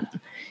that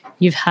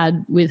you've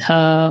had with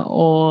her,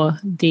 or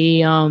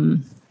the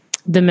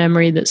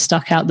memory that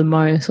stuck out the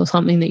most, or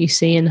something that you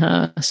see in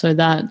her, so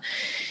that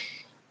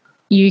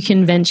you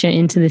can venture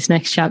into this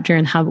next chapter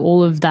and have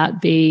all of that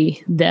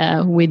be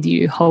there with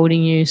you,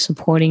 holding you,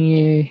 supporting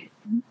you.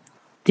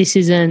 This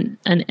isn't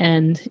an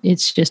end.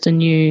 It's just a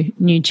new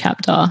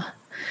chapter.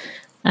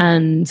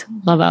 And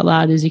Love Out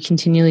Loud is a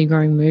continually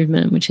growing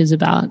movement, which is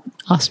about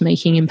us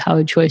making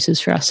empowered choices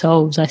for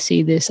ourselves. I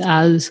see this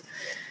as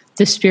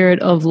the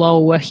spirit of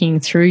LOL working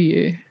through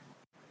you,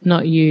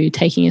 not you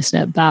taking a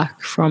step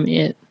back from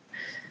it.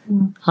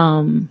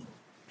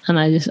 And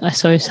I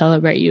so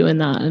celebrate you in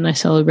that, and I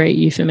celebrate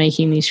you for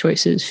making these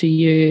choices for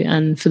you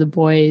and for the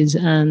boys,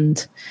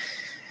 and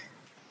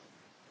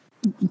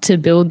to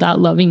build that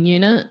loving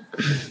unit.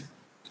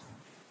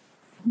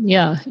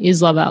 Yeah,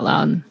 is Love Out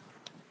Loud.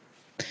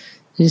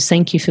 Just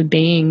thank you for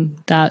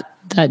being that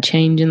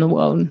change in the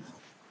world.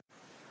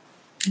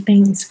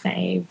 Thanks,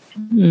 babe.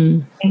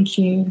 Thank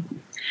you.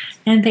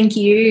 And thank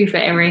you for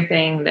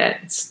everything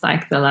that's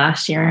like the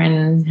last year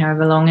and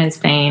however long it's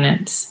been.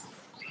 It's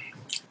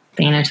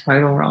been a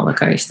total roller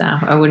coaster.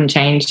 I wouldn't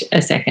change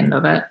a second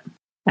of it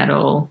at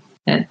all.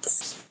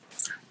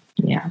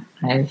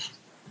 I've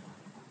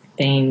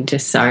been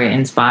just so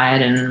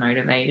inspired and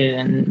motivated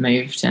and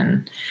moved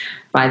and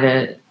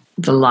by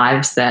the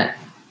lives that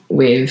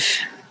we've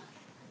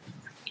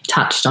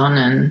touched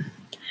on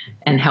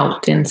and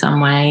helped in some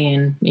way,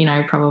 and, you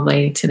know,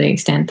 probably to the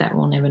extent that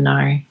we'll never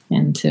know.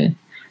 And to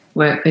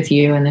work with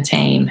you and the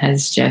team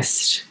has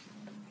just,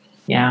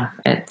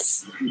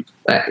 it's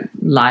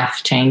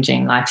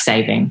life-changing,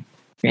 life-saving,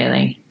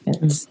 really.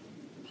 It's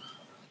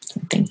So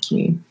thank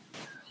you.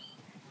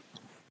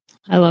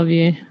 I love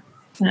you.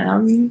 I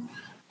love you.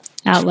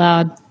 Out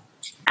loud.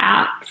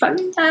 Out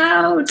fucking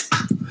loud.